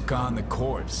we took on the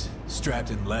corpse,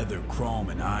 strapped in leather, chrome,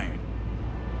 and iron.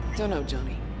 Don't know,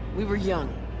 Johnny. We were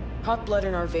young. Hot blood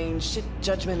in our veins, shit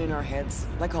judgment in our heads,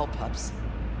 like all pups.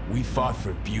 We fought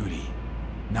for beauty,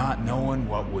 not knowing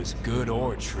what was good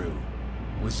or true.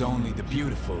 It was only the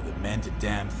beautiful that meant a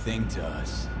damn thing to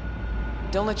us.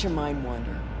 Don't let your mind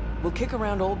wander. We'll kick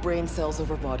around old brain cells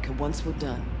over vodka once we're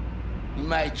done.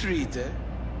 My treat, eh?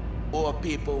 Or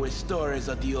people with stories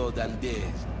of the olden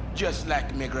days, just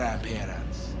like my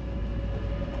grandparents.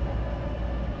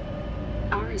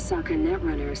 Arasaka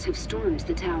netrunners have stormed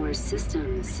the tower's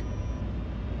systems.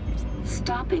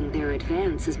 Stopping their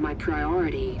advance is my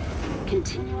priority.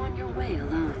 Continue on your way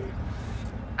alone.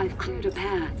 I've cleared a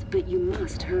path, but you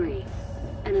must hurry.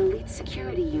 An elite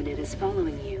security unit is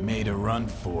following you. Made a run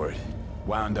for it.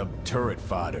 Wound up turret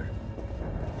fodder.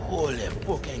 Holy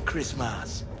fucking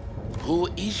Christmas. Who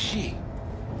is she?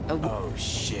 Oh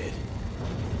shit.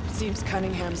 Seems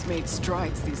Cunningham's made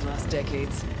strides these last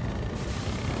decades.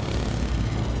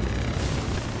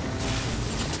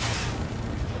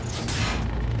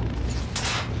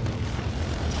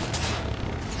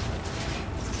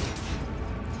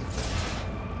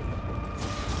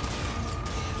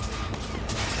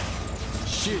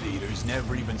 Shit-eaters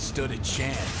never even stood a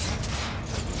chance.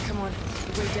 Come on,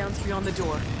 the way down's beyond the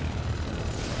door.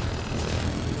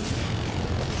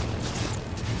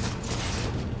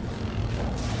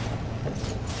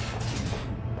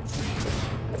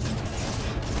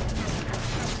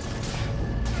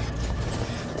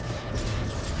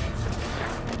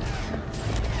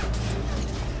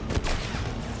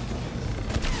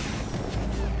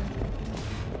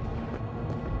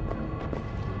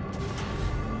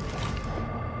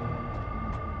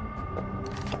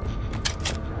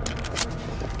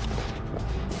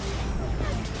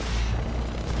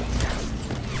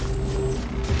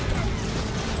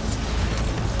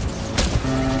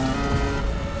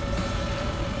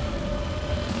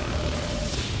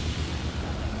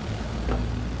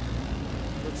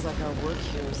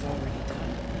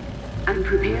 I'm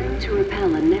preparing to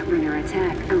repel a netrunner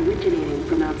attack originating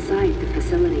from outside the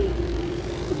facility.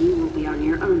 You will be on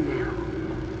your own now.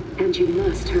 And you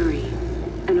must hurry.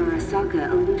 An Arasaka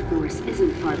elite force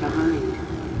isn't far behind.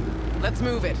 Let's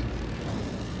move it.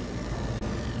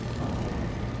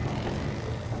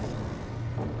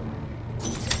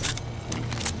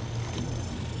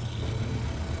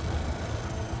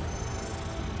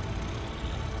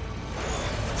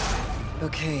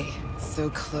 Okay, so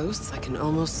close I can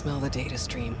almost smell the data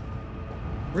stream.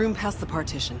 Room past the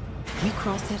partition. We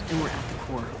cross it and we're at the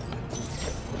core.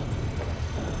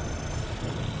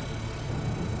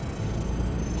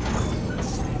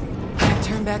 Can't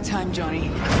turn back time,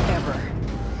 Johnny. Ever.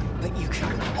 But you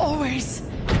can always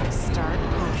start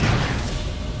over.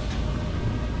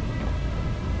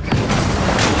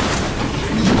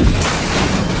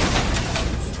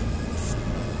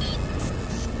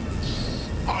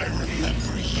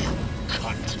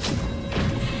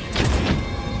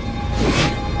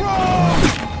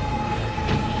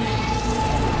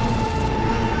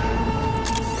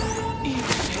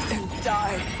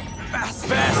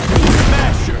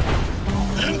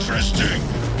 Interesting.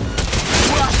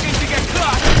 Watching to get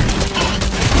caught.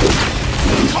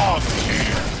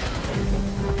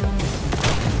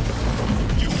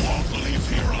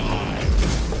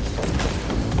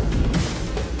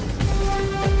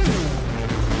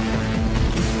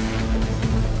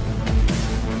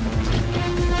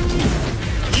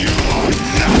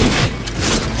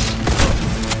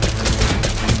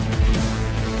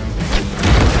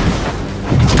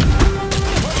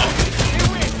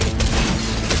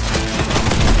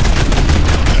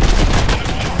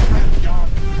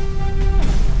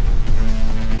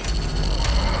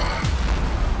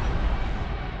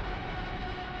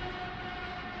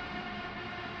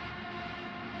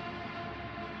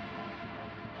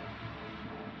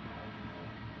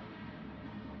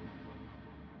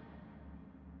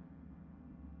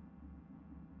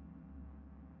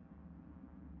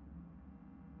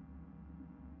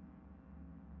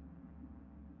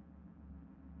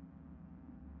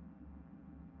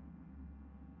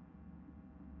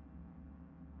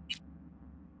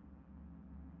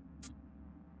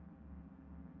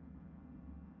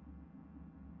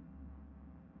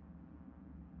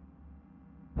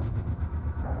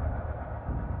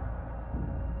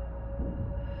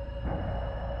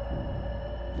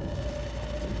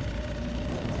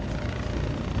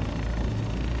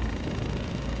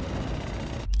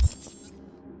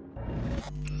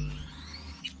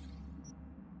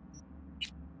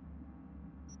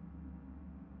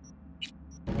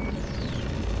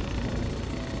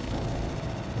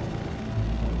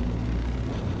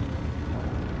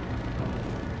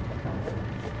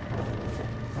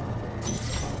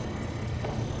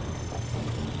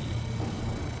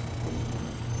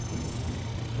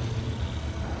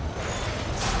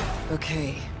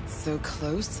 Okay, so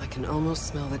close I can almost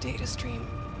smell the data stream.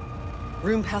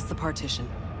 Room past the partition.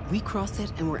 We cross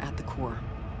it and we're at the core.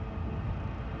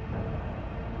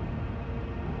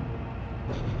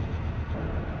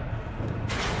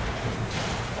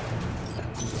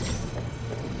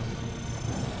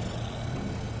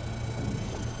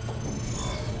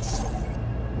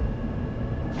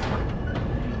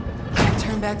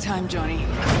 Turn back time, Johnny.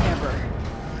 Never.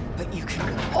 But you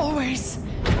can always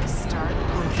start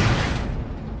over.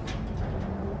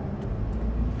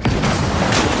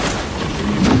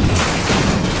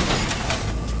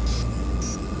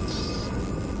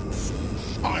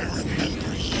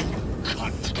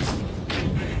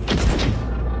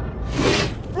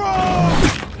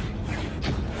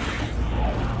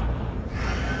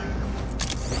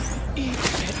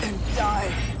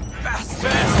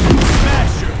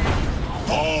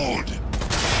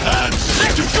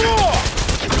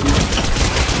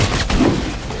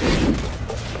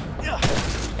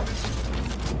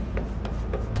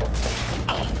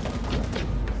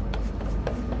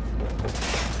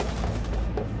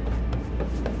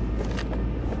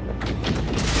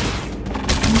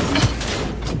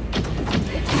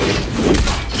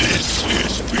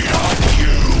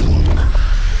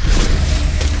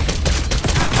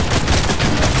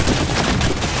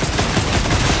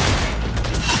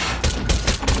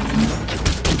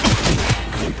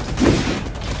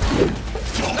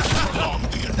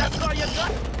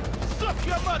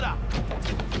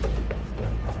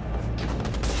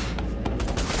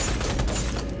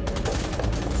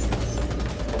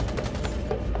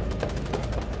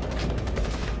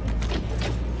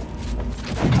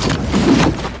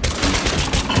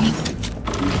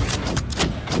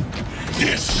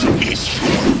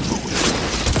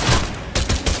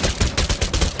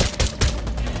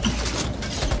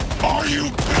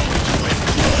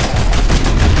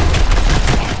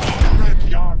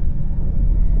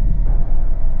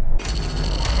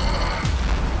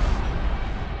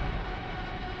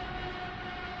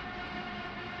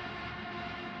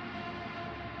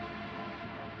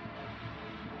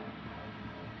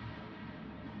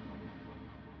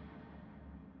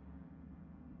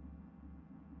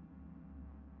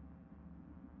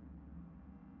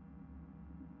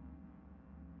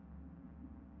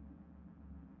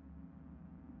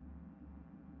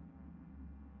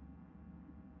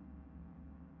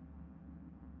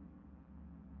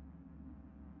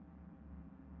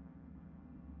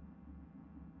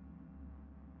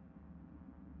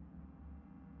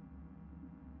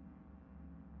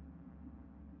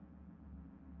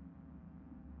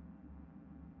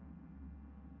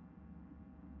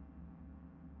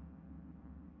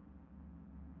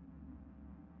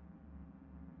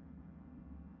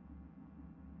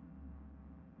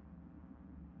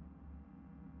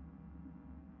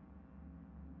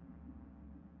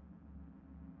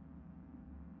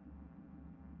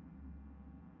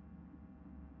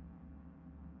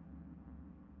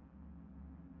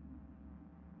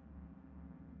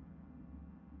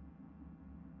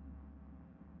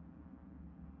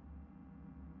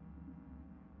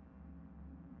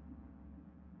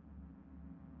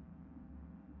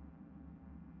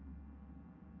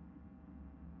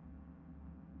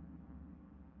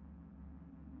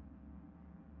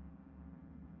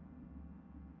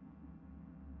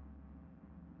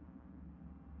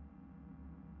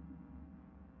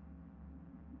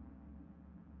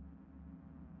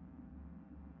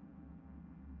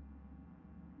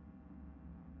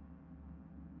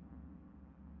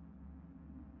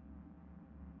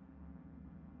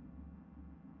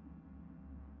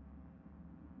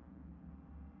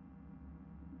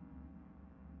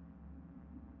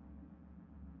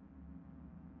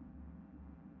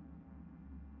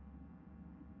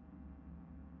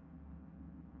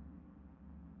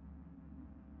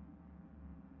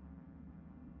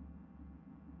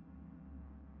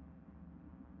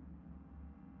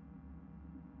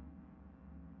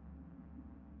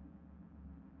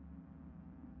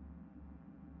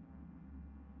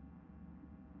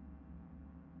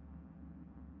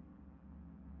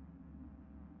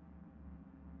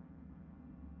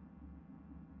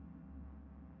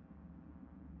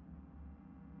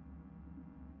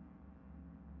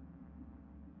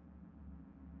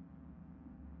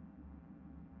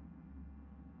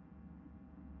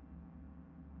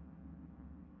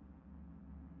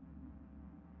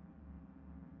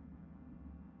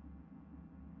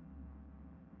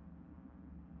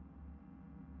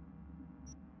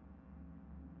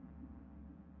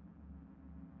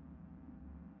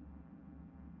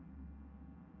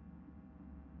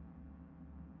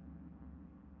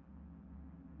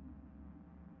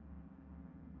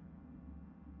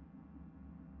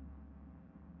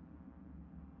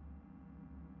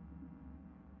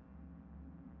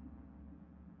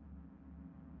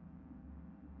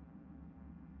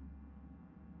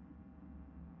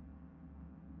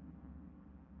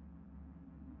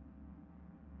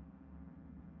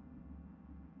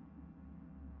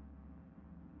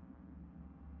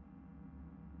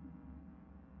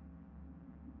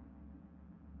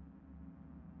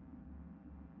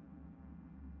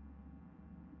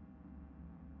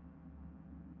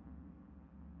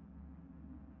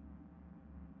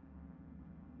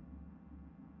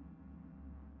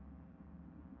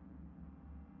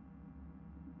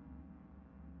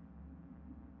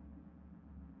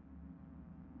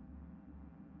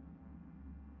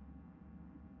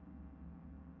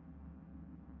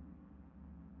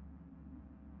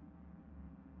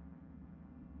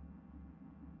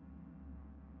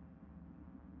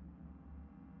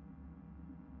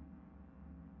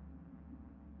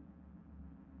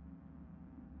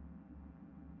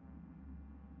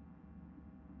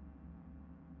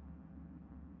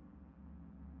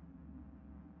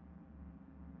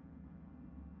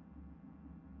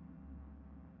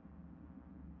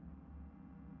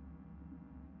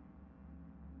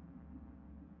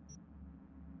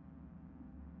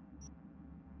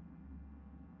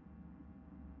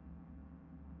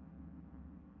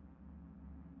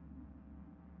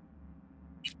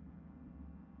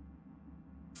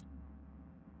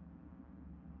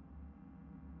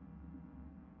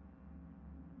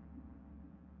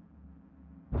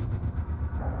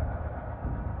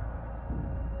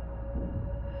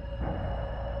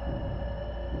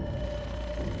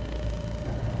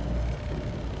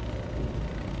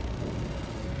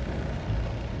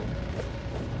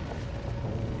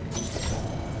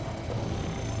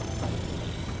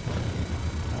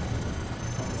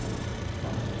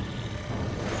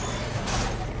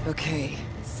 Okay,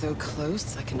 so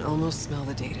close, I can almost smell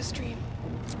the data stream.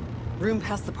 Room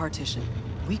past the partition.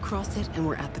 We cross it and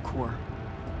we're at the core.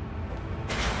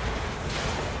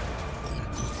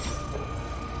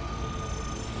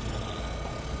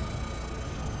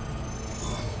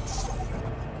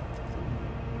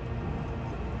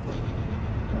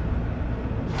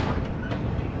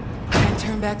 Can't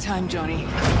turn back time, Johnny.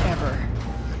 Ever.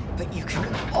 But you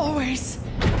can always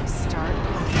start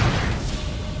over.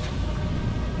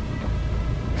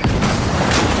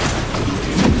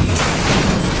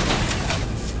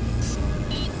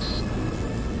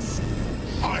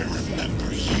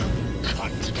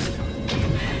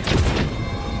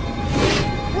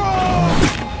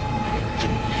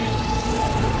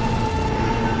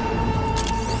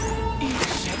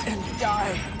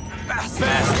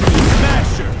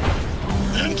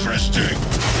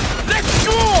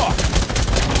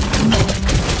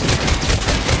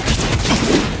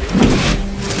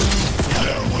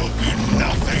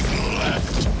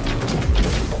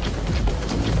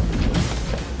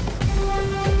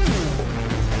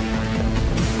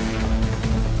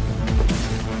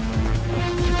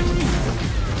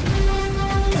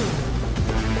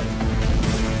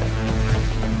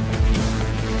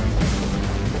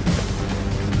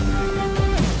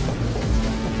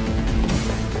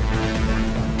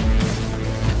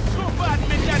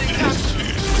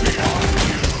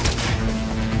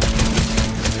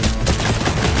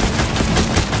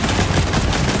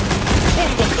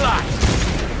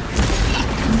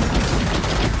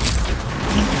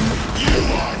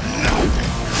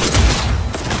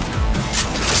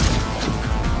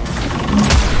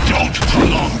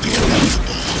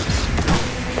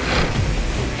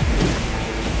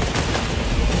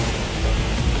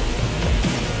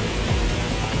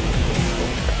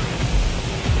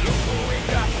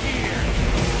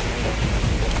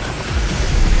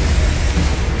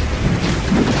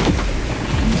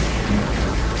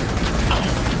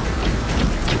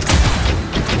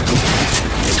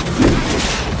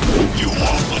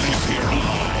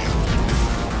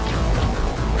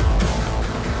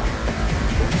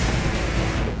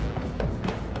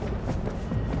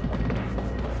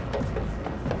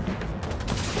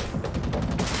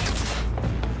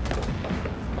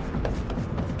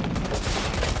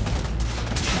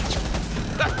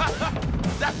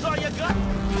 That's all you got?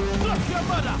 Look your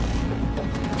mother!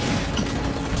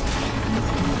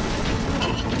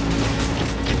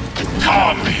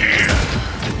 Come here!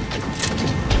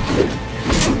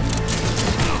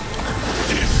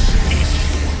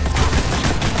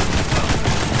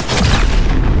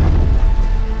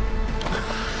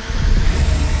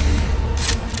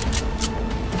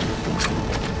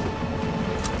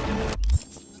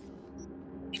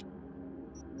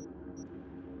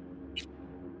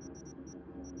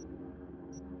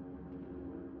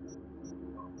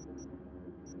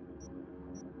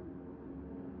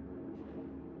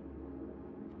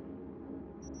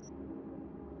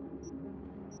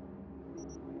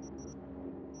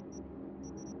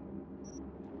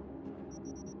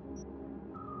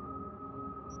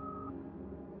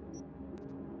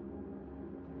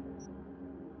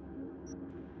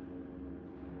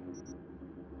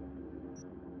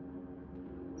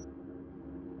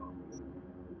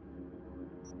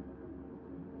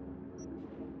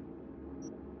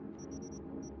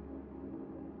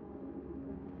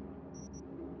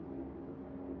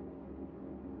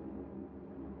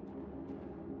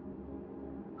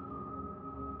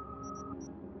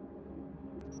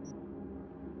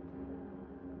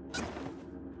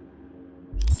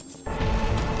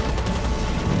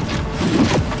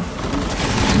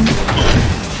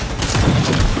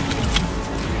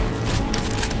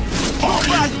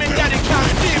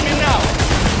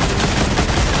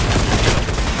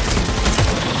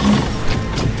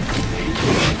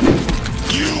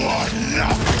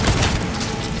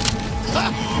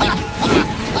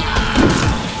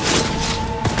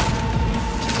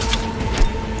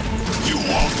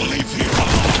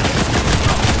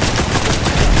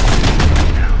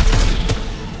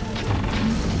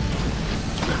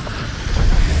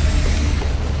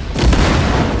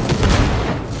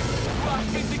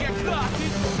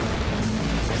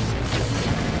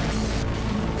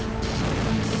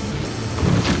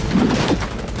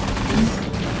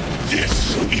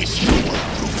 This is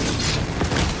your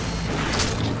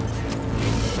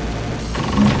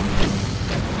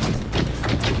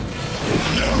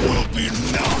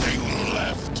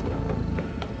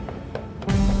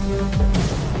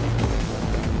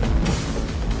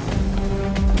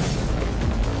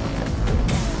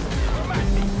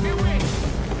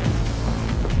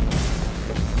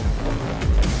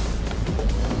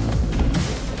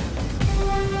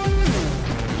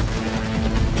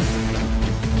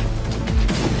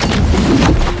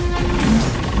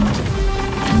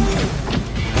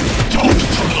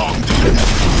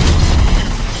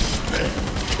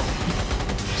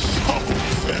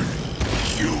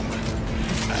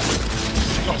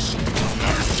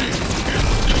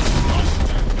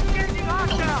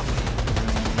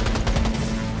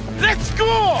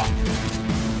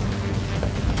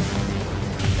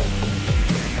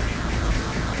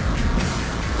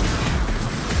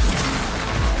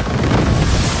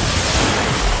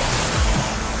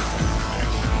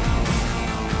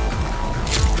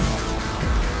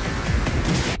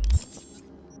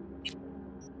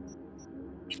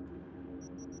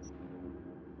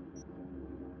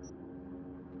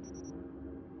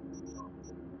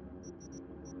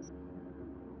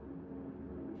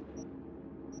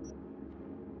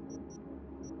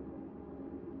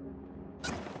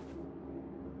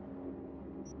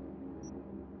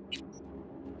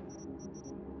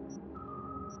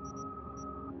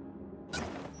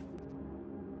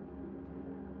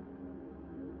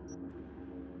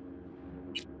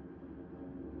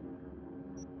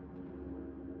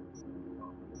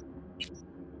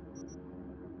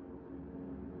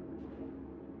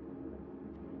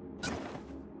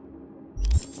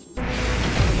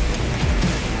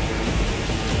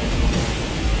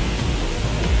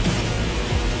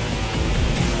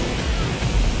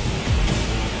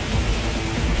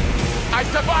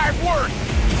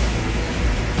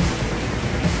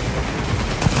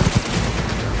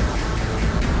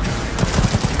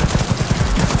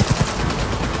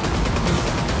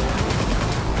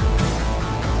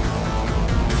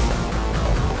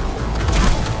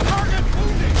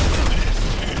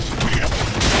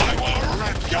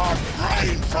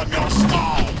from your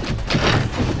skull!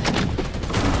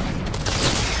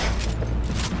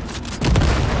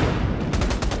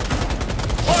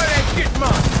 Why that get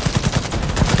mine?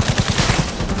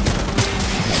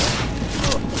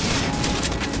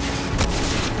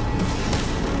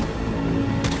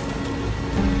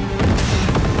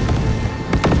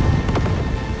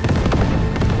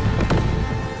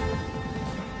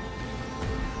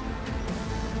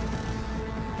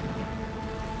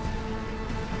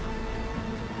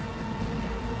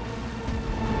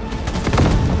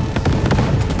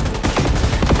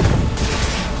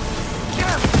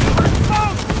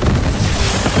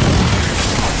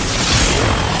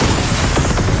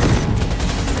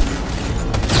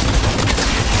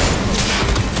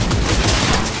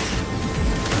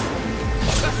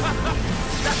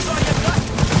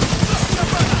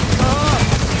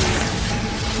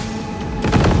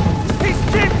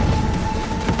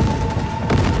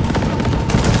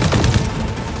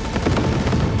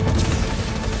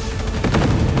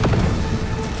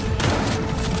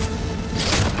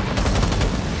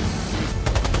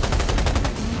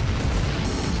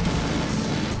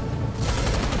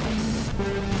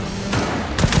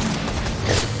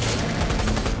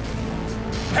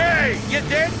 You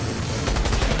dead?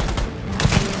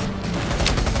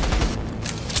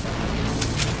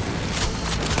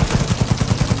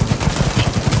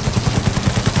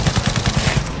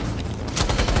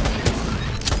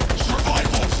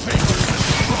 Survival favors the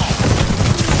strong!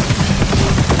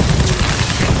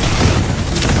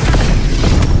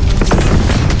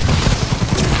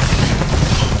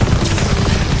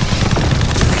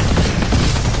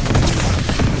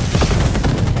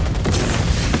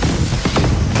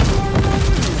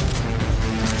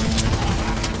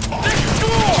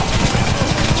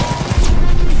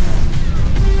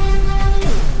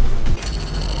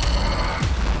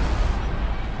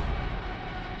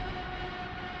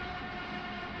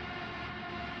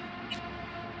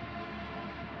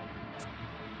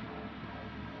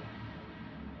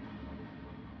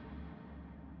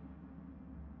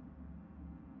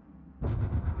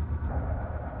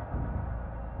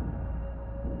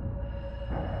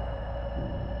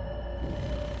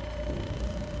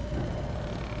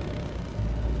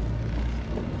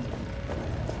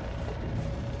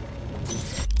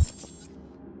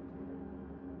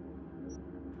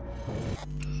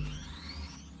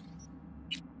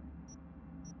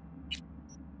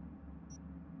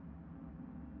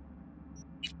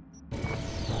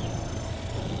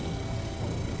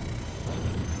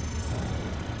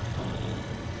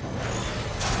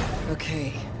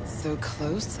 Okay, so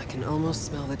close I can almost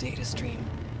smell the data stream.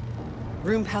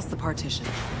 Room past the partition.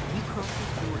 We cross the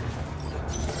border.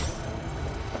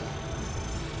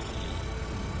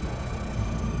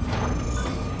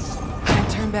 Can't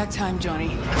turn back time,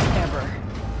 Johnny. Ever.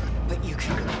 But you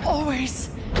can always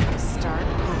start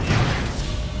over.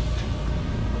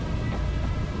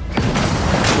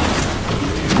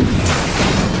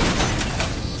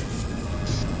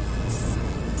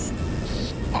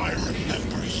 I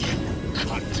remember you,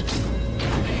 cunt.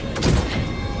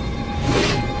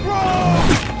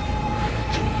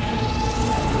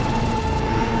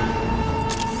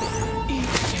 Eat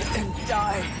it and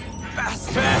die. Fast.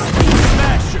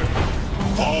 Smasher!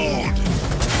 Hold!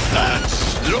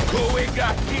 That's... Look who we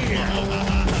got here!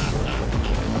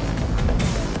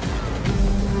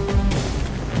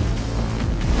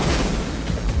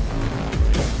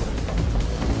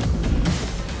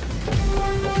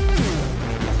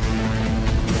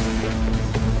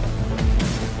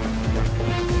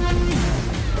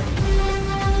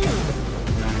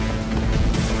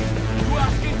 You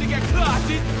asking to get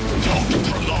clotted? Don't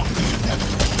prolong the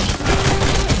inevitable.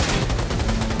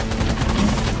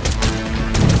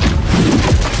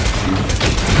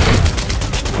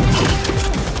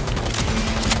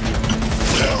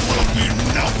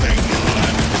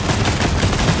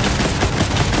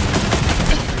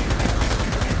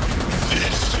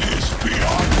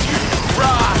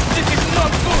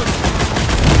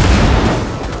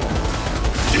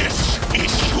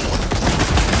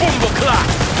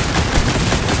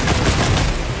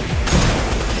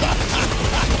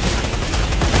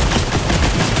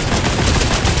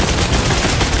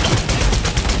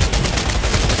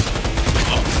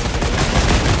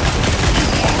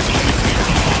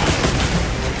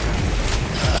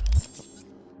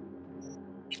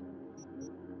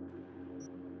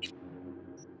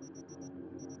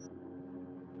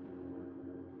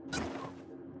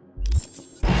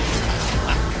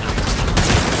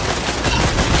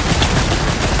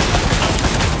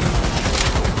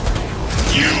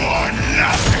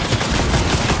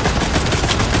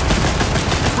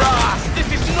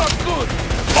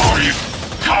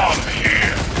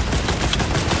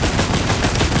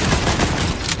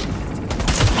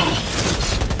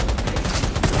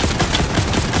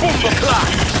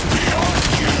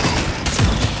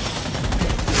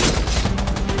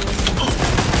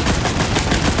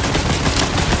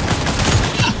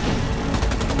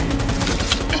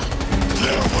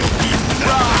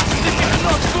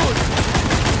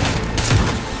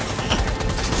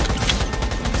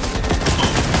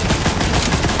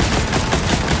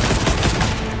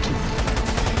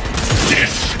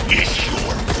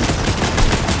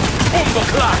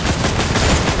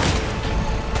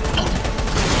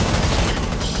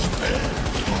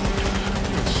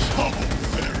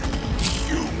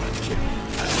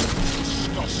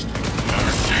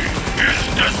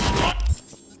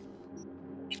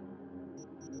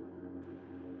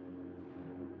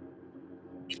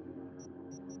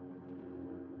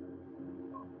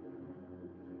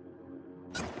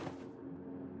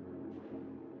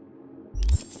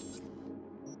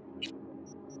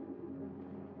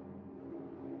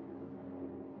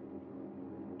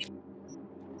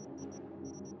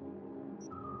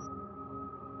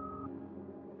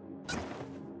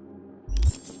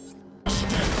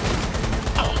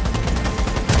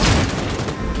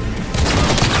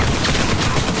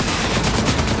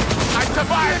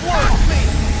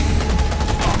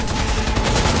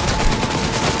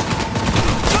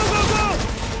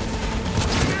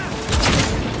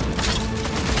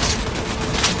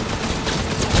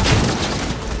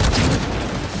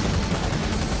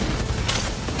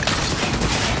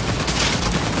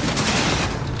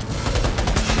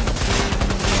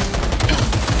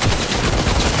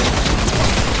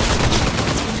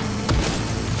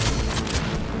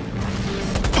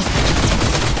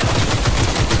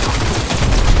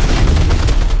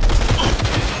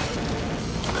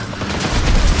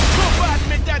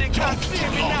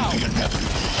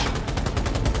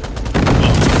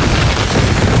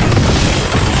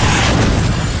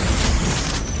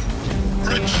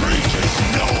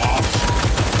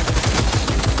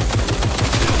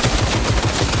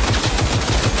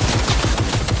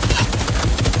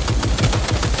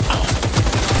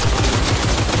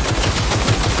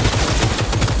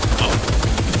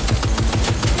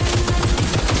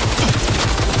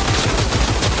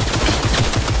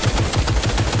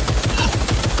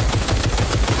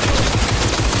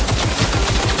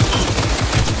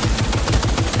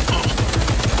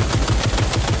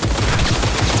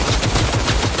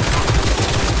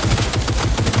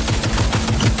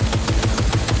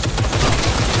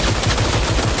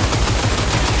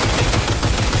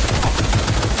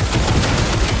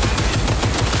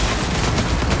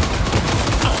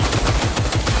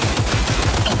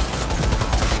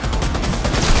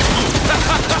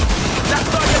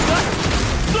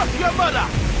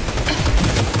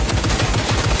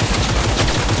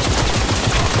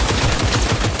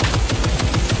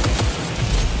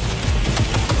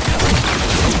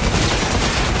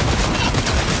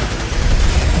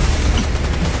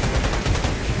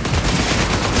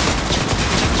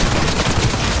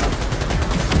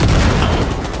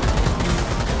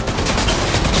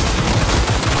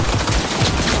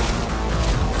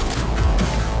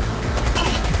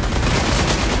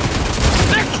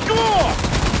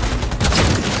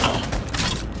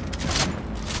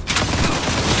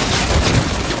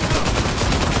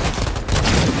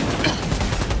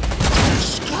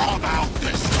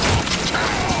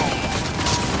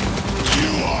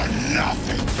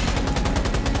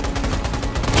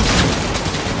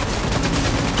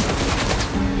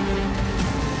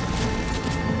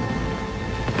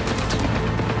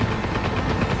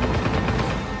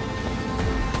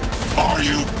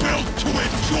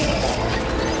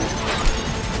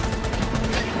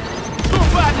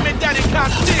 daddy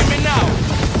can't see me now!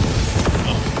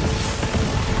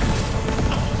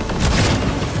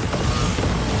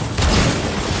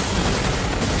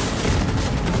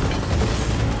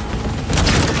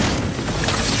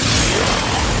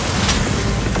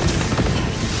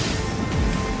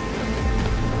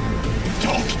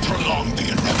 Don't prolong the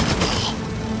inevitable.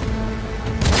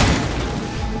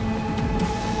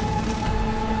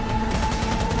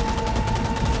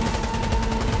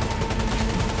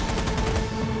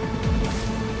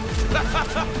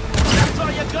 That's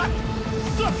all you got?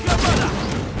 Suck your mother!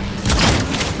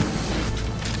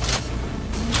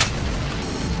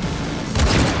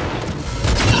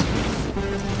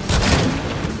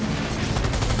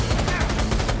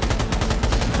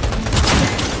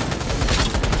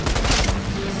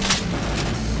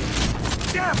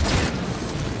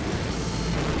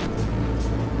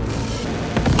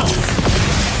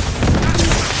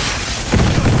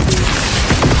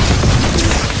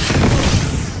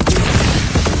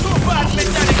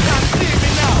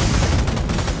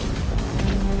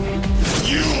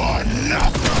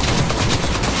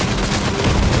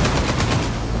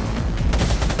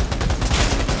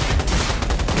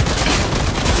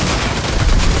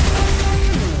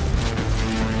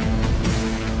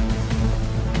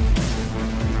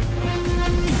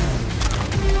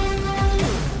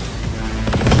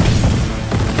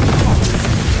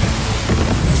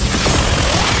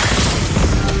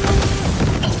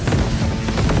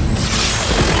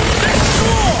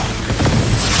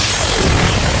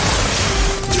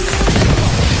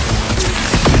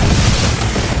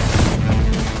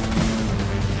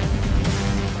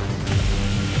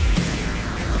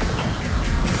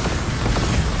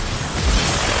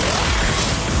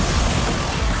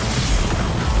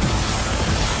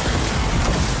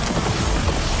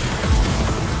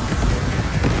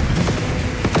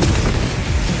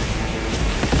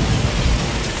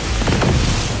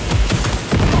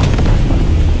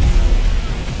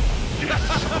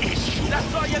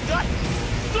 That's all you got?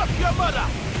 Suck your mother!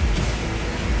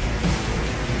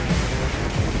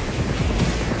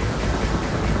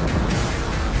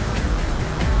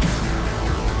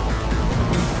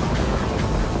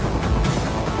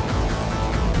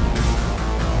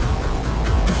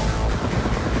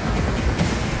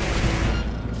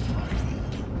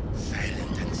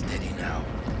 Silent and steady now.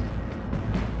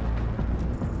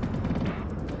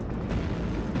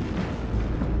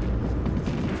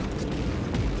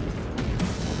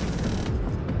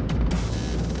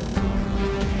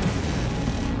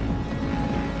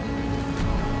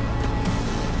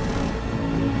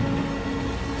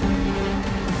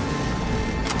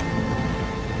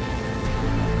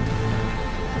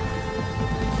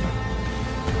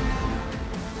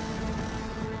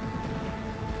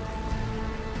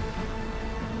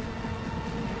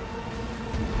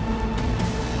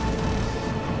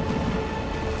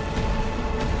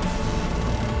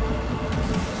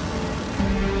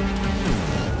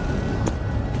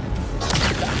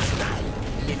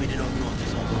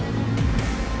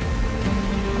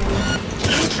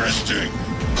 Interesting.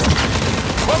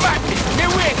 Come back, me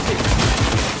waiting!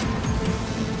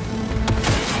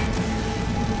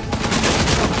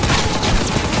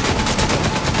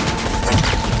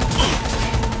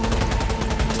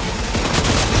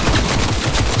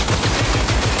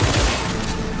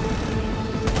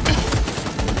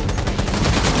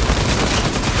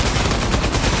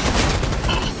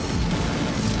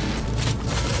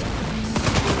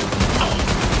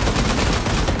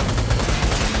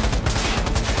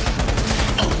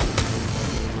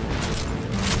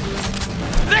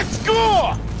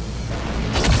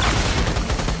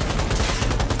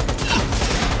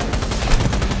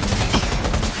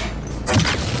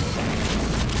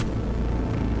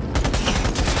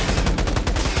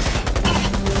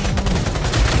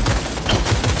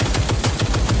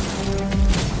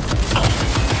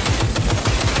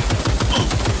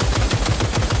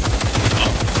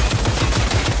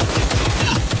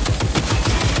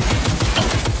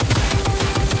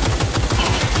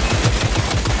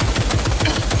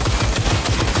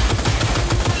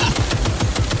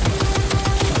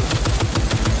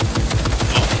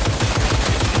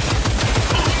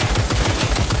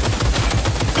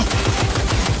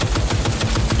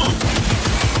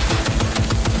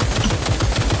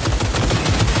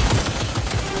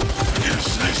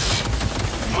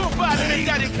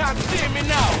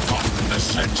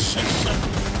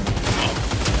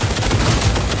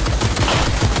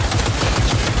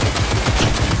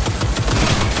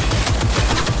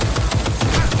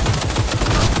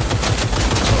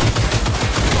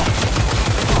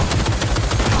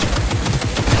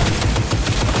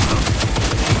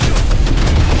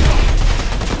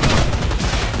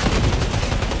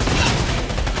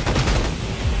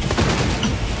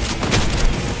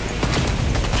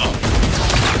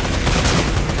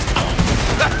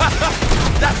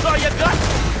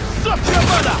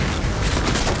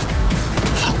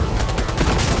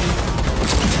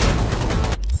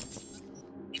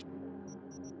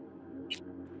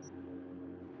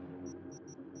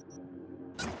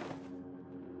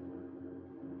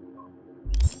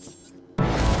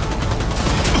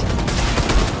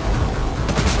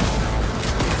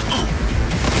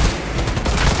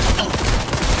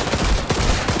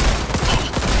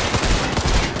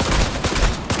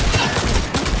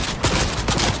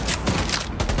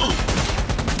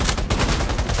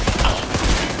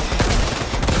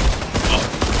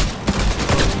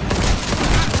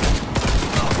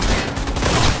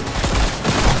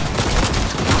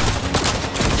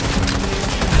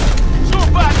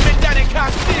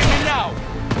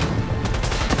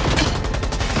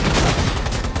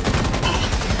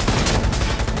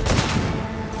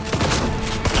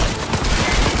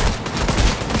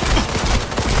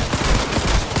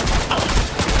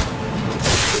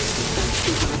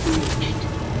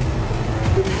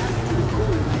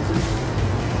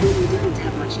 But we didn't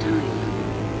have much time.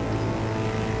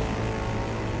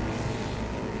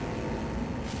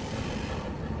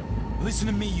 Listen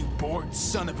to me, you bored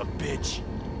son of a bitch.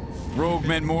 Rogue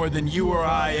meant more than you or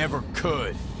I ever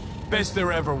could. Best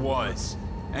there ever was.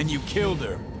 And you killed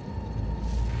her.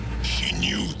 She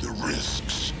knew the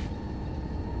risks.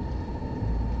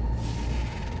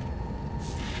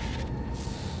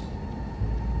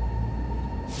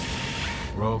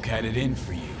 Rogue had it in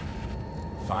for you.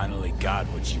 Finally got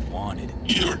what you wanted.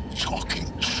 You're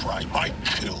talking tripe. I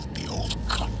killed the old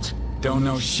cunt. Don't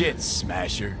know shit,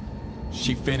 Smasher.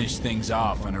 She finished things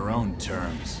off on her own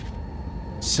terms.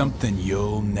 Something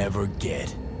you'll never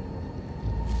get.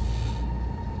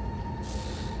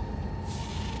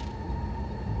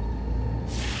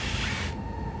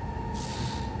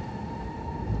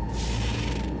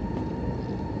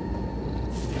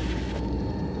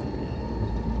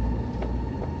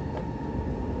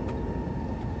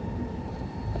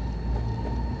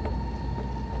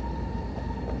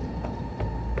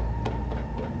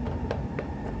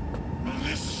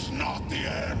 This is not the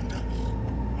end.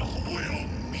 We'll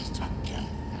meet again.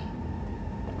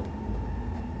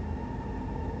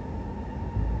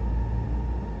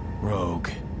 Rogue.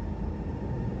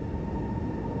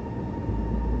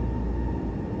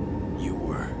 You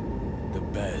were the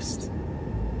best.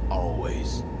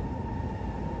 Always.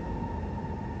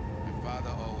 My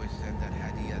father always said that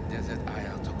had he a desert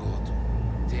isle to go to,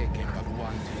 taking but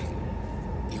one thing,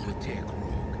 he would take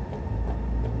Rogue.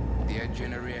 Their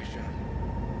generation,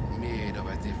 made of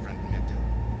a different metal.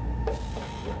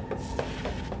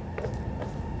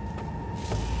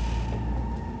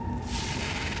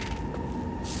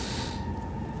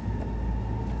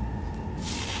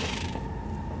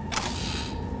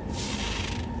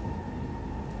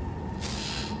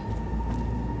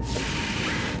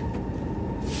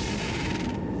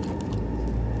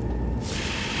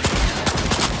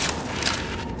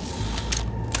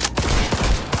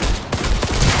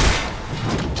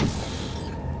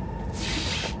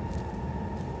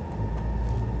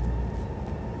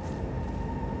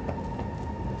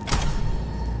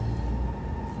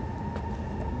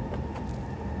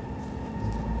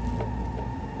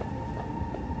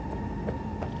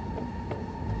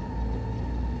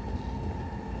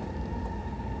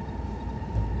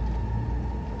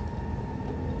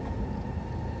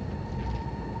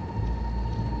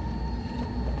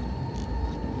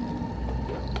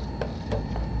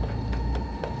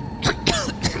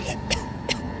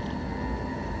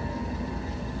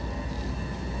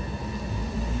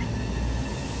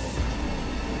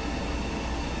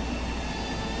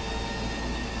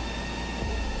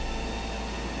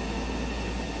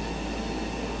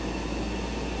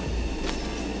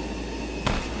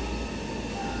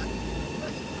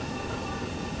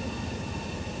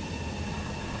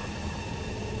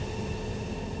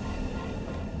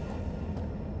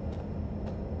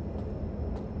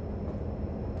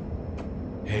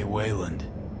 Hey, Wayland.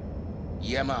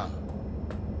 Yeah, man.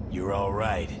 You're all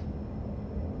right.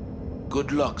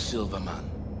 Good luck, Silverman.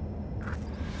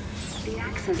 The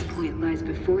access point lies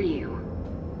before you.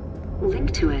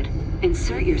 Link to it,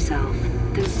 insert yourself,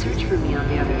 then search for me on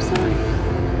the other side.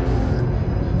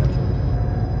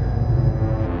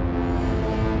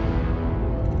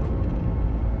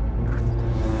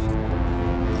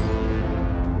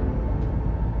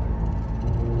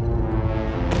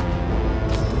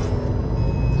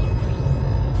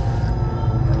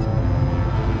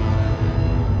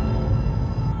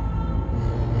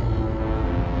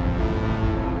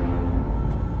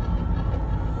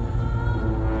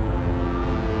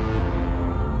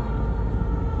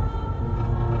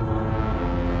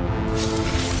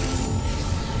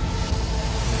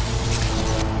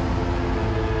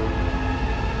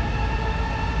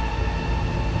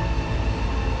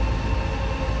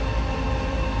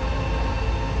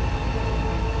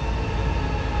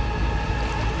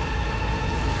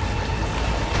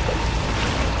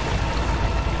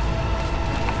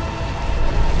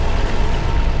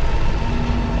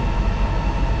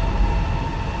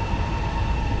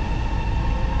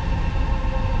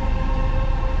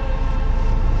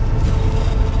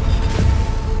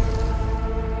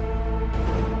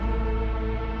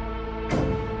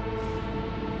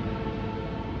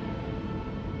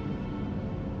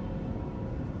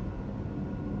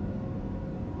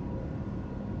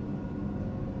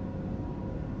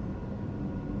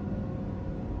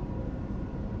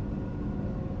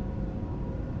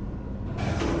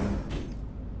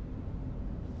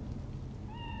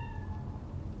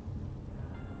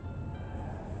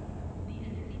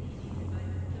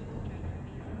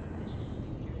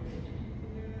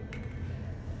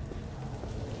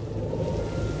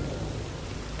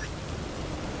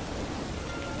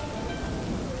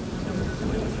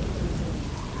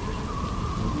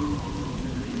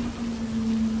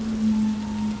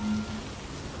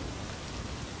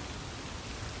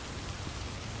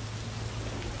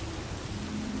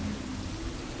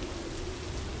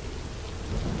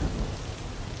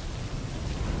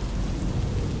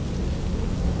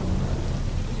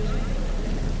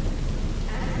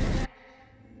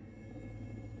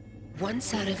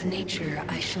 Once out of nature,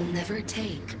 I shall never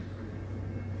take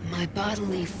my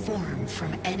bodily form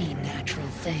from any natural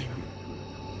thing.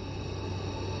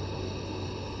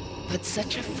 But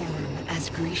such a form as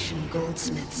Grecian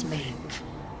goldsmiths make,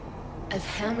 of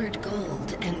hammered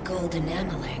gold and gold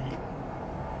enameling,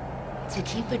 to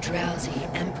keep a drowsy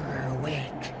emperor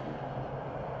awake,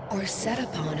 or set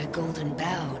upon a golden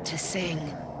bough to sing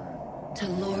to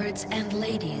lords and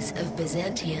ladies of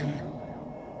Byzantium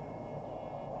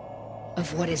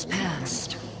of what is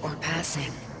past or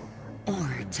passing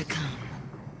or to come.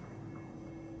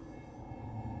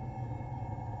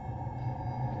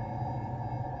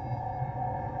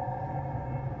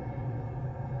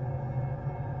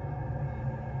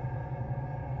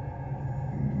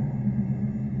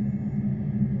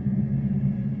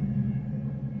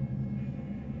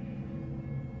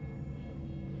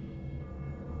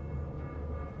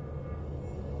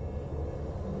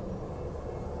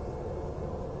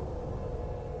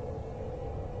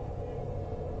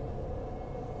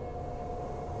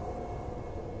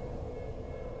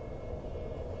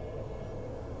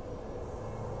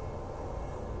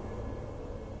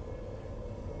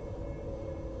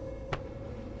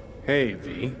 Hey,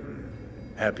 V.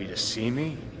 Happy to see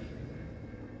me?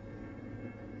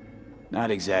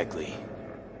 Not exactly.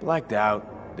 Blacked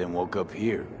out, then woke up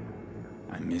here.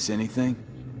 I miss anything?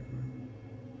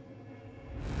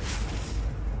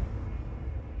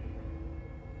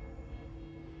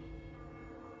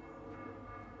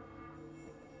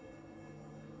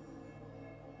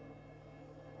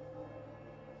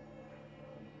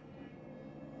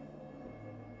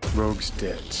 Rogue's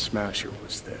dead. Smasher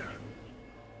was there.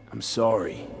 I'm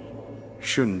sorry.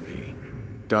 Shouldn't be.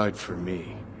 Died for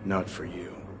me, not for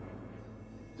you.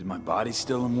 Is my body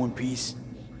still in one piece?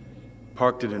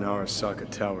 Parked it in Arasaka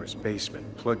Tower's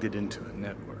basement, plugged it into the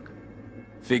network.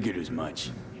 Figured as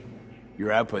much.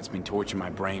 Your output's been torturing my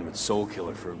brain with Soul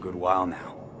Killer for a good while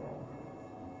now.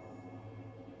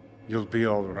 You'll be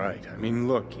alright. I mean,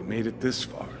 look, you made it this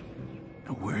far.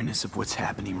 Awareness of what's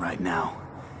happening right now.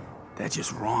 That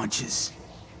just raunches.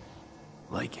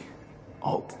 Like,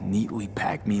 Alt neatly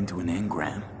packed me into an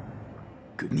engram.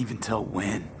 Couldn't even tell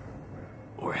when.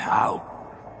 Or how.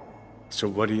 So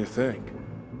what do you think?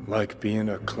 Like being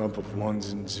a clump of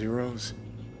ones and zeros?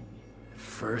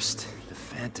 First, the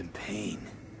phantom pain.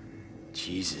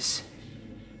 Jesus.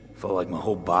 Felt like my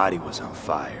whole body was on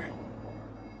fire.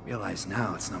 Realize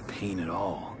now it's not pain at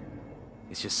all.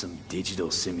 It's just some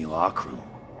digital simulacrum.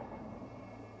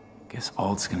 Guess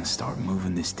Alt's gonna start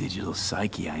moving this digital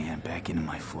psyche I am back into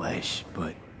my flesh,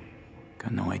 but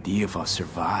got no idea if I'll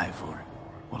survive or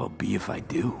what I'll be if I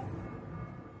do.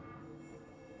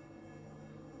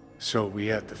 So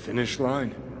we at the finish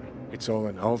line? It's all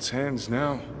in Alt's hands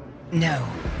now? No.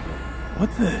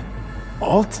 What the?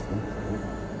 Alt?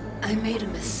 I made a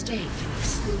mistake in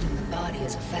excluding the body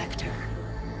as a factor.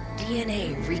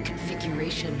 DNA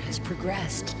reconfiguration has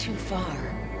progressed too far.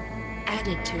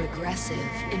 Added to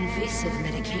aggressive, invasive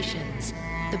medications,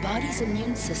 the body's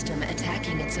immune system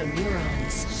attacking its own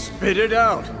neurons. Spit it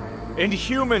out! In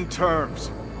human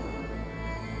terms!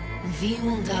 V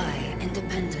will die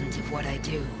independent of what I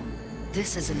do.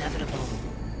 This is inevitable.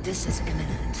 This is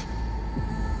imminent.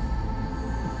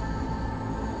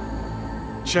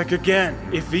 Check again.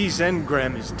 If V's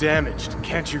engram is damaged,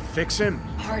 can't you fix him?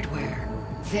 Hardware.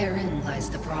 Therein lies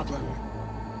the problem.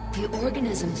 The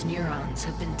organism's neurons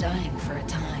have been dying for a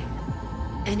time.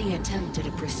 Any attempt at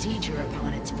a procedure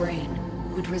upon its brain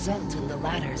would result in the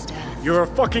latter's death. You're a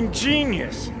fucking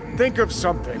genius! Think of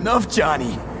something! Enough,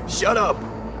 Johnny! Shut up!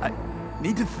 I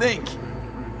need to think.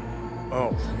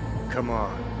 Oh, come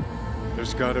on.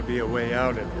 There's gotta be a way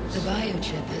out of this. The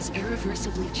biochip has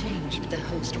irreversibly changed the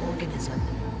host organism.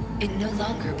 It no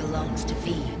longer belongs to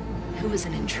V, who is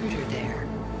an intruder there.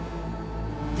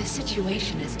 The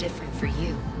situation is different for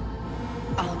you.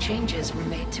 All changes were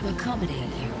made to accommodate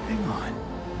you. Hang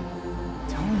on.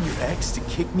 Telling your ex to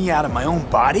kick me out of my own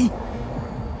body?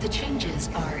 The changes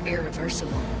are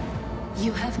irreversible.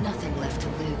 You have nothing left to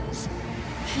lose.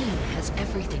 He has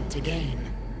everything to gain.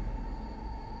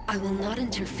 I will not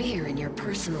interfere in your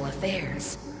personal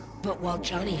affairs, but while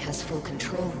Johnny has full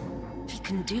control, he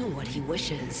can do what he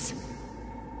wishes.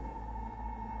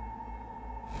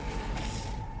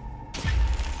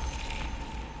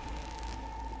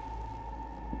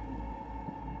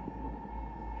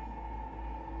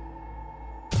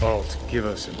 Alt, give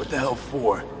us a... What the hell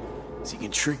for? So you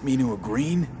can trick me into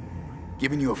agreeing?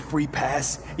 Giving you a free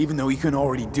pass, even though you can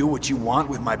already do what you want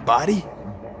with my body?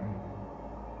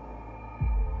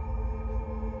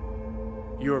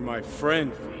 You're my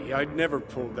friend, V. I'd never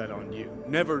pull that on you.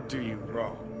 Never do you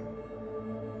wrong.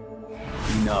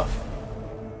 Enough.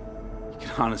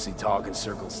 honestly talk in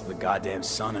circles till the goddamn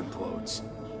sun implodes.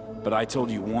 But I told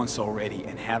you once already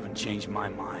and haven't changed my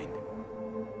mind.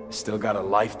 Still got a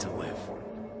life to live.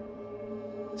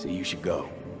 So you should go.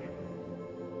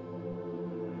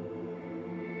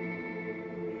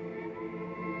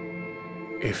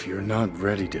 If you're not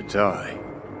ready to die,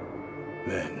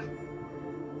 then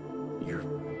you're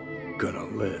gonna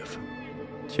live.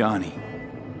 Johnny.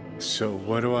 So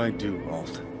what do I do,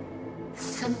 Alt?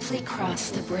 Simply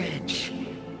cross the bridge.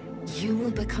 You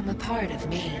will become a part of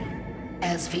me,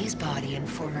 as V's body and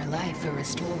former life are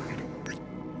restored.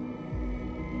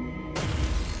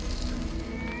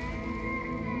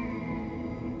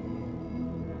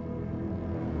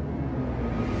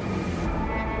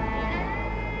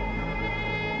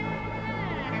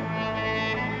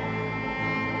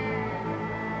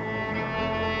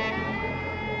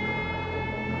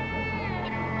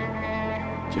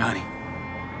 Johnny.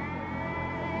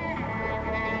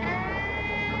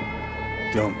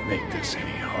 Don't make this any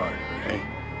harder, eh?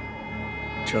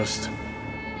 Just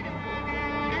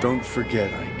don't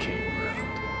forget I came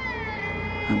around.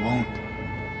 I won't.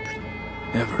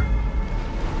 Ever.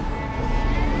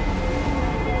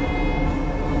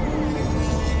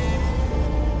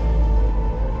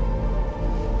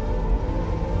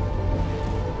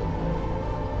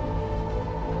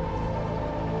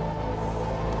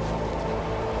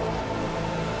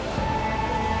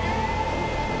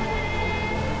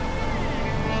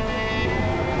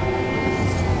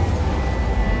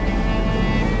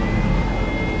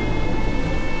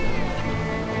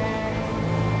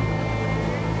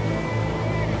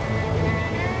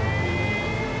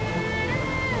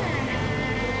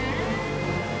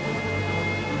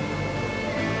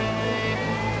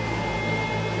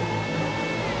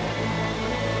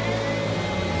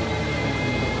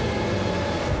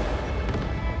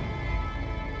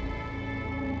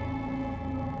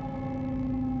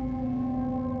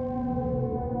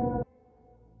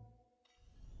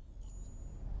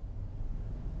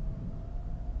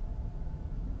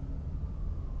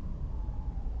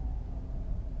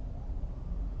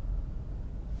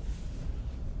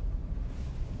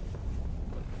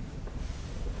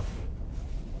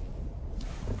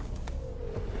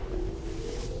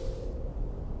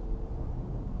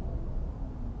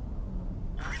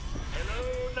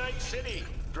 City.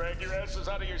 Drag your asses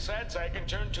out of your sad sack and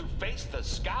turn to face the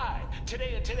sky.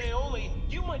 Today and today only,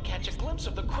 you might catch a glimpse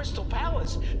of the Crystal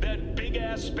Palace, that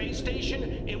big-ass space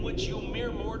station in which you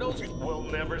mere mortals will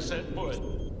never set foot.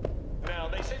 Now,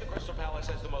 they say the Crystal Palace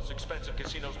has the most expensive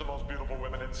casinos, the most beautiful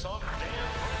women, and some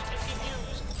damn breathtaking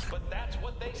views, but that's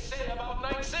what they say about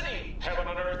Night City. Heaven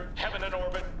on Earth, heaven in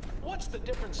orbit. What's the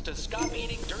difference to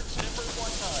Scott-eating dirt sniffers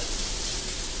one time?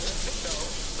 Bingo,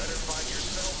 better find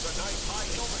yourselves a nice high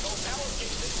Hilton hotel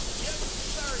gazing. Yes,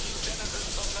 sir, you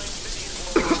denizens of Night City's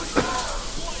lower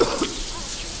life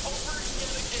screwed you over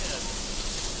yet again.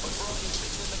 But for all you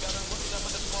sitting in the gutter looking up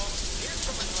at the smoke, here's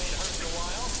someone you ain't heard in a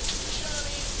while.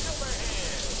 Johnny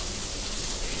Silverhand.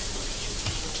 Here's to you,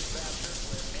 you bastard,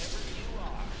 wherever you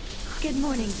are. Good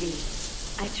morning, V.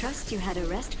 I trust you had a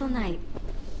restful night.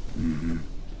 Mm-hmm.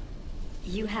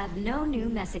 You have no new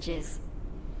messages.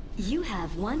 You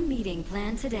have one meeting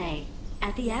planned today,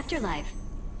 at the Afterlife.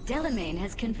 Delamain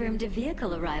has confirmed a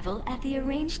vehicle arrival at the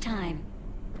arranged time.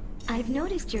 I've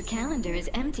noticed your calendar is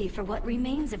empty for what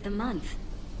remains of the month.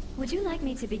 Would you like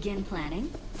me to begin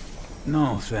planning?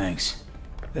 No, thanks.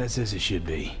 That's as it should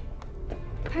be.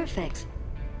 Perfect.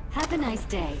 Have a nice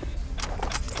day.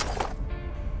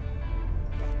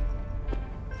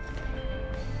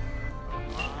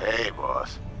 Hey,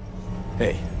 boss.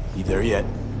 Hey, you there yet?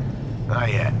 Not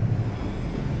yet.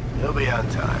 He'll be on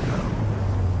time,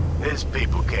 though. His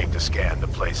people came to scan the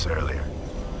place earlier.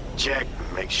 Check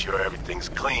and make sure everything's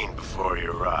clean before he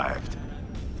arrived.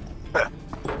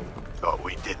 Thought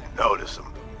we didn't notice him.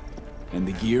 And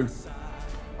the gear?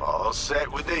 All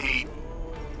set with the heat.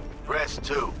 Rest,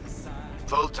 too.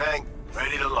 Full tank,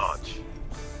 ready to launch.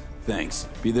 Thanks.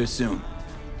 Be there soon.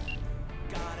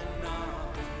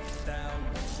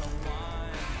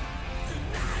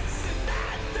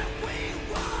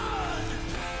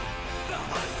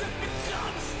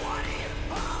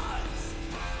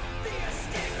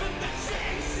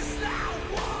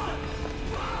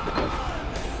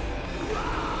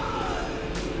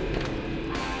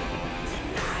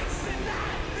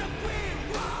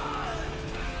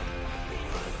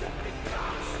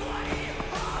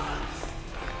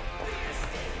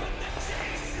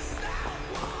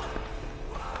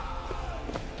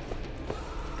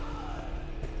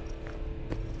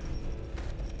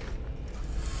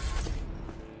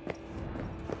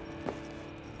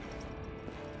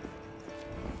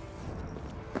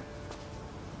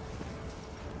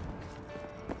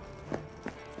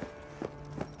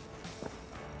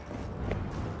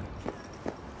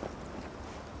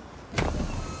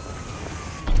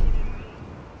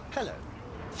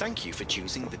 Thank you for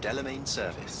choosing the Delamain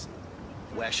service.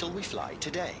 Where shall we fly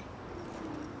today?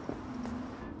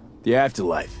 The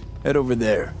afterlife. Head over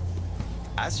there.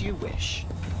 As you wish.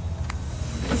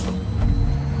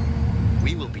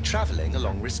 We will be traveling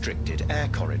along restricted air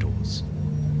corridors.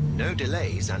 No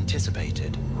delays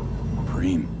anticipated.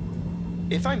 Preem.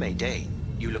 If I may deign,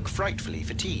 you look frightfully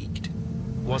fatigued.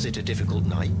 Was it a difficult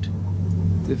night?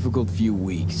 Difficult few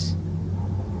weeks.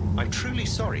 I'm truly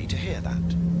sorry to hear that.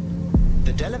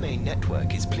 The Delamain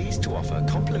network is pleased to offer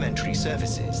complimentary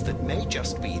services that may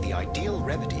just be the ideal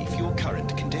remedy for your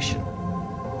current condition.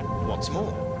 What's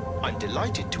more, I'm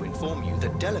delighted to inform you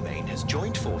that Delamain has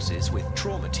joined forces with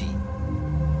Trauma Team.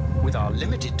 With our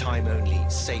limited time-only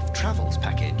Safe Travels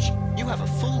package, you have a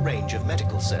full range of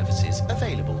medical services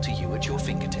available to you at your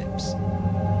fingertips.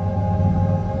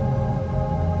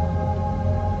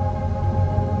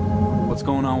 What's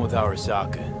going on with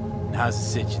Arasaka? And how's the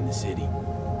sitch in the city?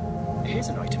 Here's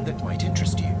an item that might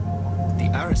interest you.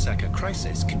 The Arasaka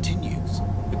crisis continues.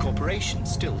 The corporation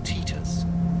still teeters.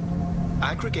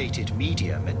 Aggregated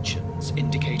media mentions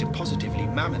indicate a positively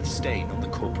mammoth stain on the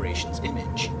corporation's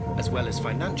image, as well as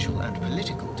financial and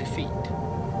political defeat.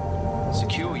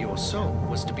 Secure Your Soul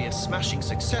was to be a smashing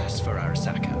success for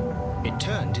Arasaka. It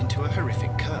turned into a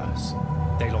horrific curse.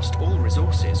 They lost all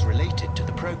resources related to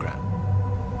the program.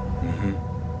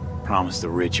 Promised the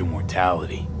rich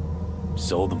immortality.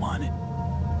 Sold them on it.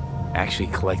 Actually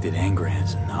collected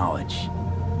engrams of knowledge.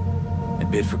 A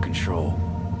bid for control.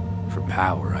 For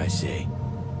power, I say.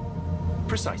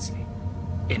 Precisely.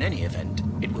 In any event,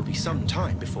 it will be some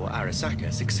time before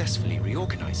Arasaka successfully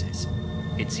reorganizes.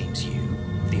 It seems you,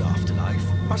 the afterlife,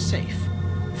 are safe.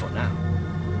 For now.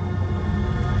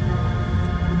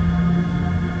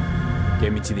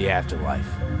 Get me to the afterlife,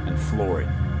 and floor it.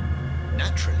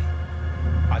 Naturally.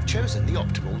 I've chosen the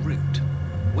optimal route.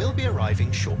 We'll be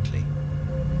arriving shortly.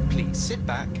 Please sit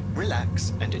back,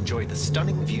 relax, and enjoy the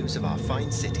stunning views of our fine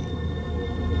city.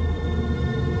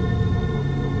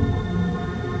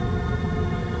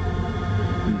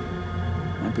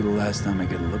 Might be the last time I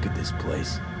get a look at this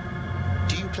place.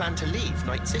 Do you plan to leave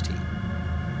Night City?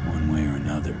 One way or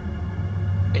another.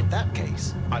 In that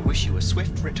case, I wish you a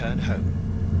swift return home.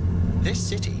 This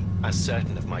city, as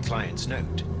certain of my clients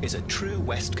note, is a true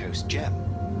West Coast gem.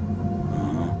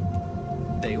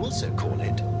 They also call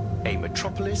it a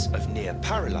metropolis of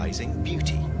near-paralyzing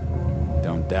beauty.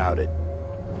 Don't doubt it.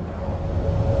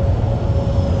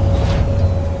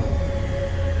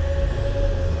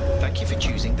 Thank you for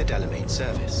choosing the Delamain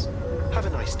service. Have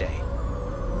a nice day.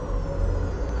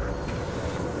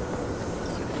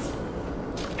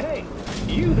 Hey,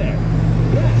 you there!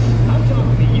 Yes, I'm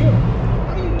talking to you!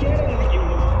 Are you getting what you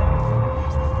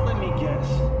want? Let me guess.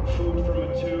 Food from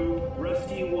a tube,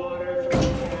 rusty water from a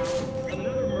tap,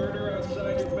 another murder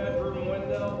outside your bedroom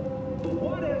window. But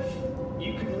what if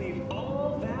you could leave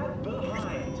all that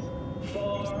behind?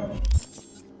 Far...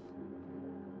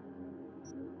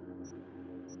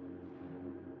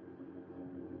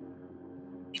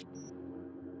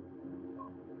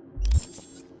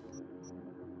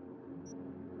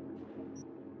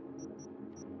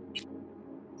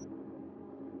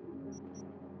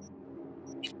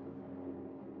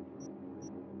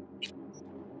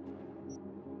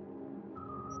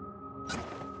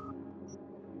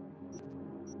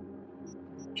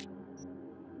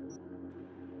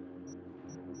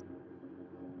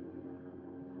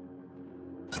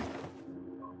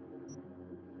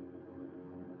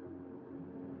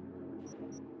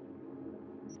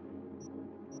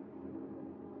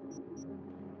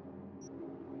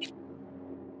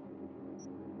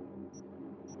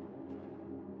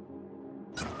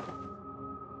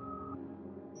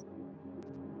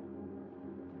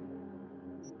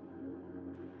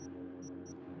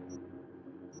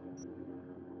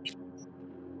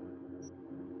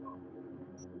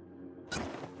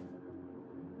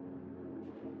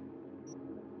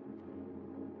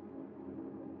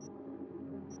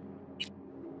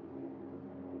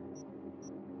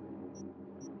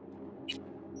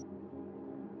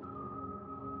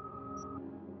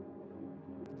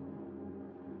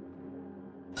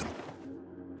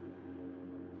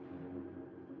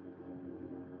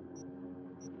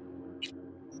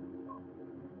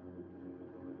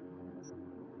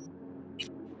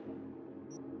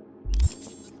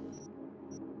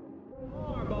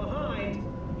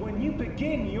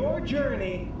 Begin your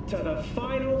journey to the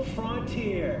final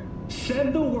frontier.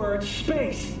 Send the word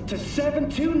SPACE to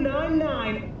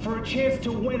 7299 for a chance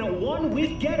to win a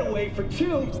one-week getaway for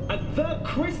two at the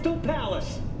Crystal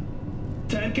Palace.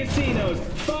 10 casinos,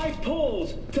 5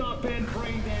 pools, top-end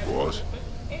brain dance,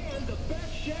 and the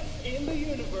best chefs in the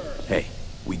universe. Hey,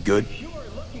 We good?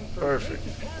 Perfect.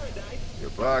 Your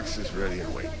box is ready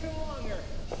and waiting.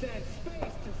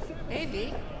 Hey,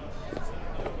 V.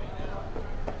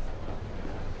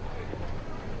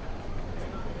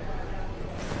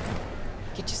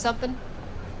 Get you something?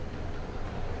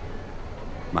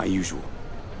 My usual.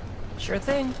 Sure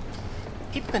thing.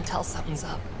 People can tell something's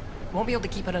up. Won't be able to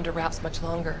keep it under wraps much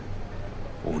longer.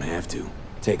 Won't have to.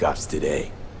 Takeoff's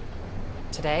today.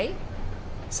 Today?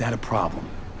 Is that a problem?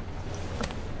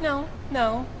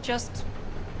 No, just...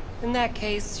 In that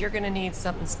case, you're gonna need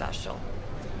something special.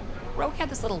 Rogue had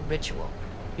this little ritual.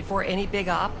 Before any big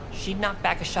op, she'd knock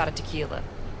back a shot of tequila.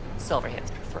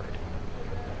 Silverhand's preferred.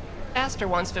 Asked her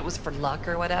once if it was for luck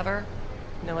or whatever.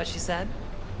 You know what she said?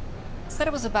 Said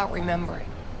it was about remembering.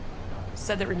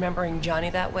 Said that remembering Johnny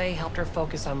that way helped her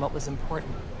focus on what was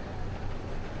important.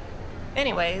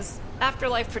 Anyways,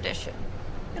 afterlife tradition.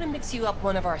 I'm gonna mix you up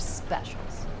one of our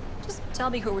specials. Just tell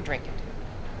me who we're drinking to.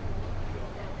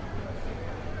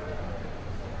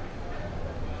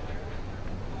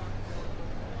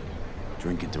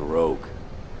 Drinking to Rogue.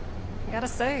 I gotta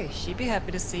say, she'd be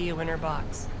happy to see you in her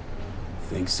box.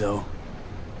 Think so?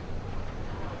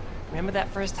 Remember that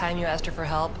first time you asked her for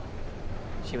help?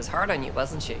 She was hard on you,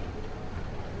 wasn't she?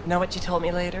 Know what she told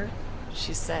me later?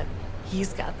 She said,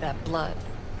 he's got that blood.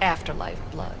 Afterlife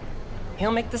blood. He'll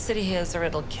make the city his or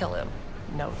it'll kill him.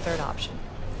 No third option.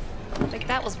 I think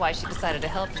that was why she decided to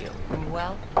help you. And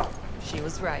well, she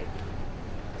was right.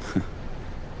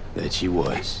 That she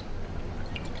was.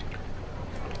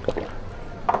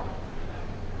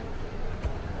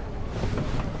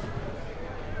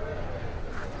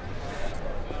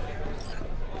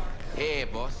 Hey,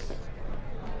 boss.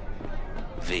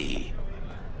 V.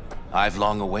 I've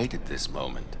long awaited this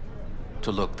moment.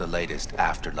 To look the latest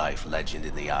afterlife legend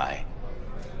in the eye.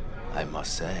 I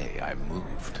must say, I'm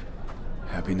moved.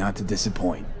 Happy not to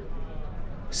disappoint.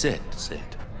 Sit.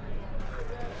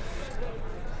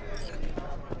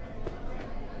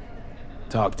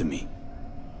 Talk to me.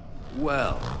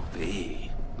 Well, V.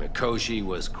 Mikoshi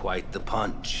was quite the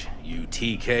punch. You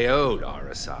TKO'd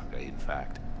Arasaka, in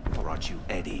fact. Brought you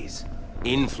eddies.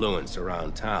 Influence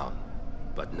around town.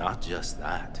 But not just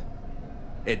that.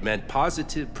 It meant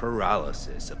positive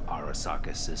paralysis of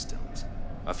Arasaka systems.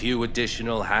 A few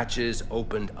additional hatches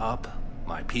opened up.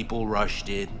 My people rushed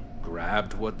in,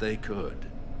 grabbed what they could.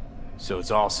 So it's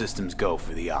all systems go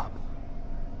for the op.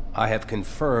 I have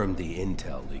confirmed the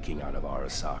intel leaking out of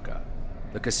Arasaka.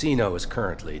 The casino is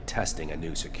currently testing a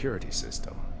new security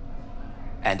system.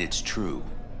 And it's true.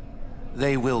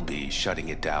 They will be shutting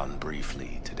it down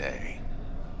briefly today.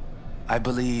 I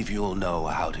believe you'll know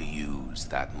how to use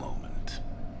that moment.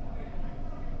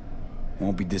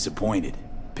 Won't be disappointed.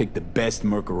 Pick the best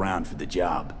merc around for the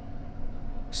job.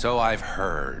 So I've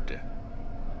heard.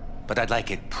 But I'd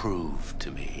like it proved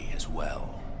to me as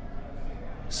well.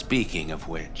 Speaking of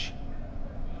which,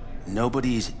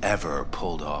 nobody's ever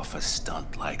pulled off a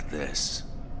stunt like this.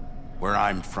 Where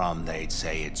I'm from, they'd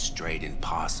say it's straight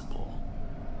impossible.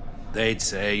 They'd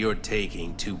say you're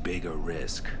taking too big a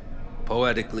risk.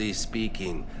 Poetically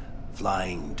speaking,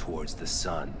 flying towards the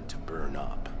sun to burn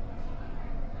up.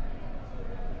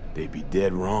 They'd be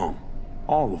dead wrong.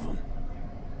 All of them.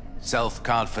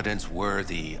 Self-confidence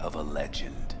worthy of a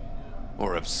legend.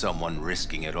 Or of someone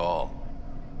risking it all.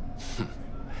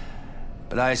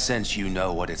 But I sense you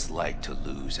know what it's like to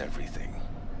lose everything.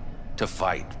 To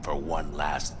fight for one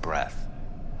last breath.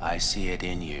 I see it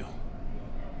in you.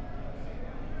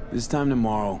 This time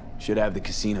tomorrow, should have the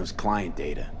casino's client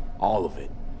data. All of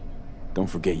it. Don't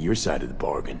forget your side of the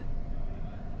bargain.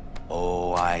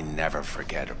 Oh, I never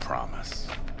forget a promise.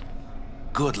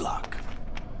 Good luck.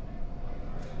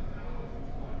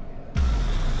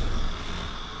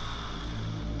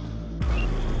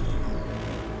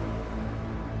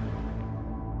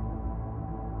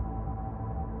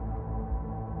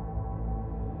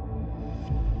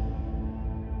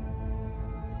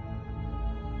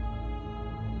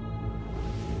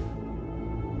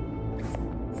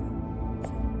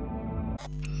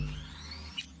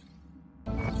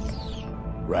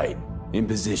 Right. In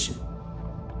position.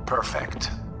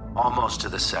 Perfect. Almost to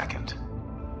the second.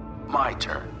 My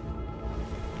turn.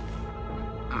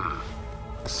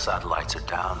 Satellites are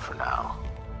down for now.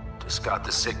 Just got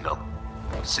the signal.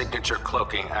 Signature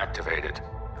cloaking activated.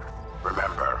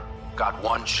 Remember, got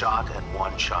one shot and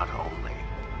one shot only.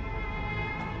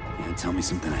 Yeah, tell me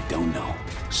something I don't know.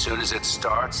 Soon as it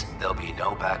starts, there'll be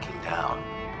no backing down.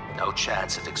 No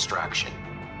chance at extraction.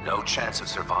 No chance of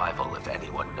survival if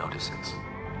anyone notices.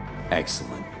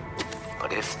 Excellent.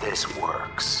 But if this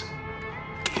works,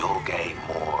 you'll gain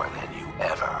more than you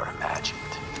ever imagined.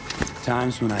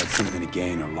 Times when I had something to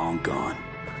gain are long gone.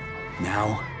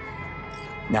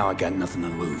 Now I got nothing to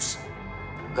lose.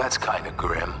 That's kind of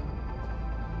grim.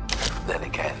 Then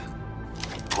again,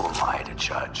 who am I to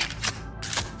judge?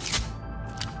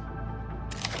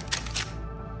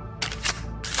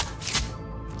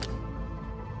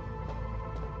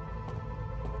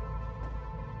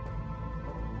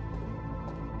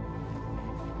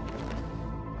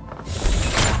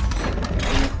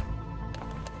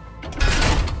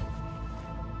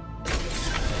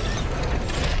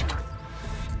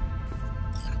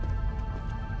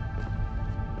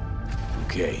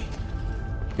 Okay,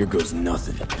 here goes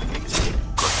nothing. Good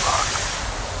luck.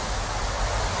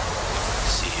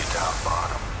 See you down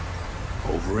bottom.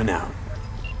 Over and out.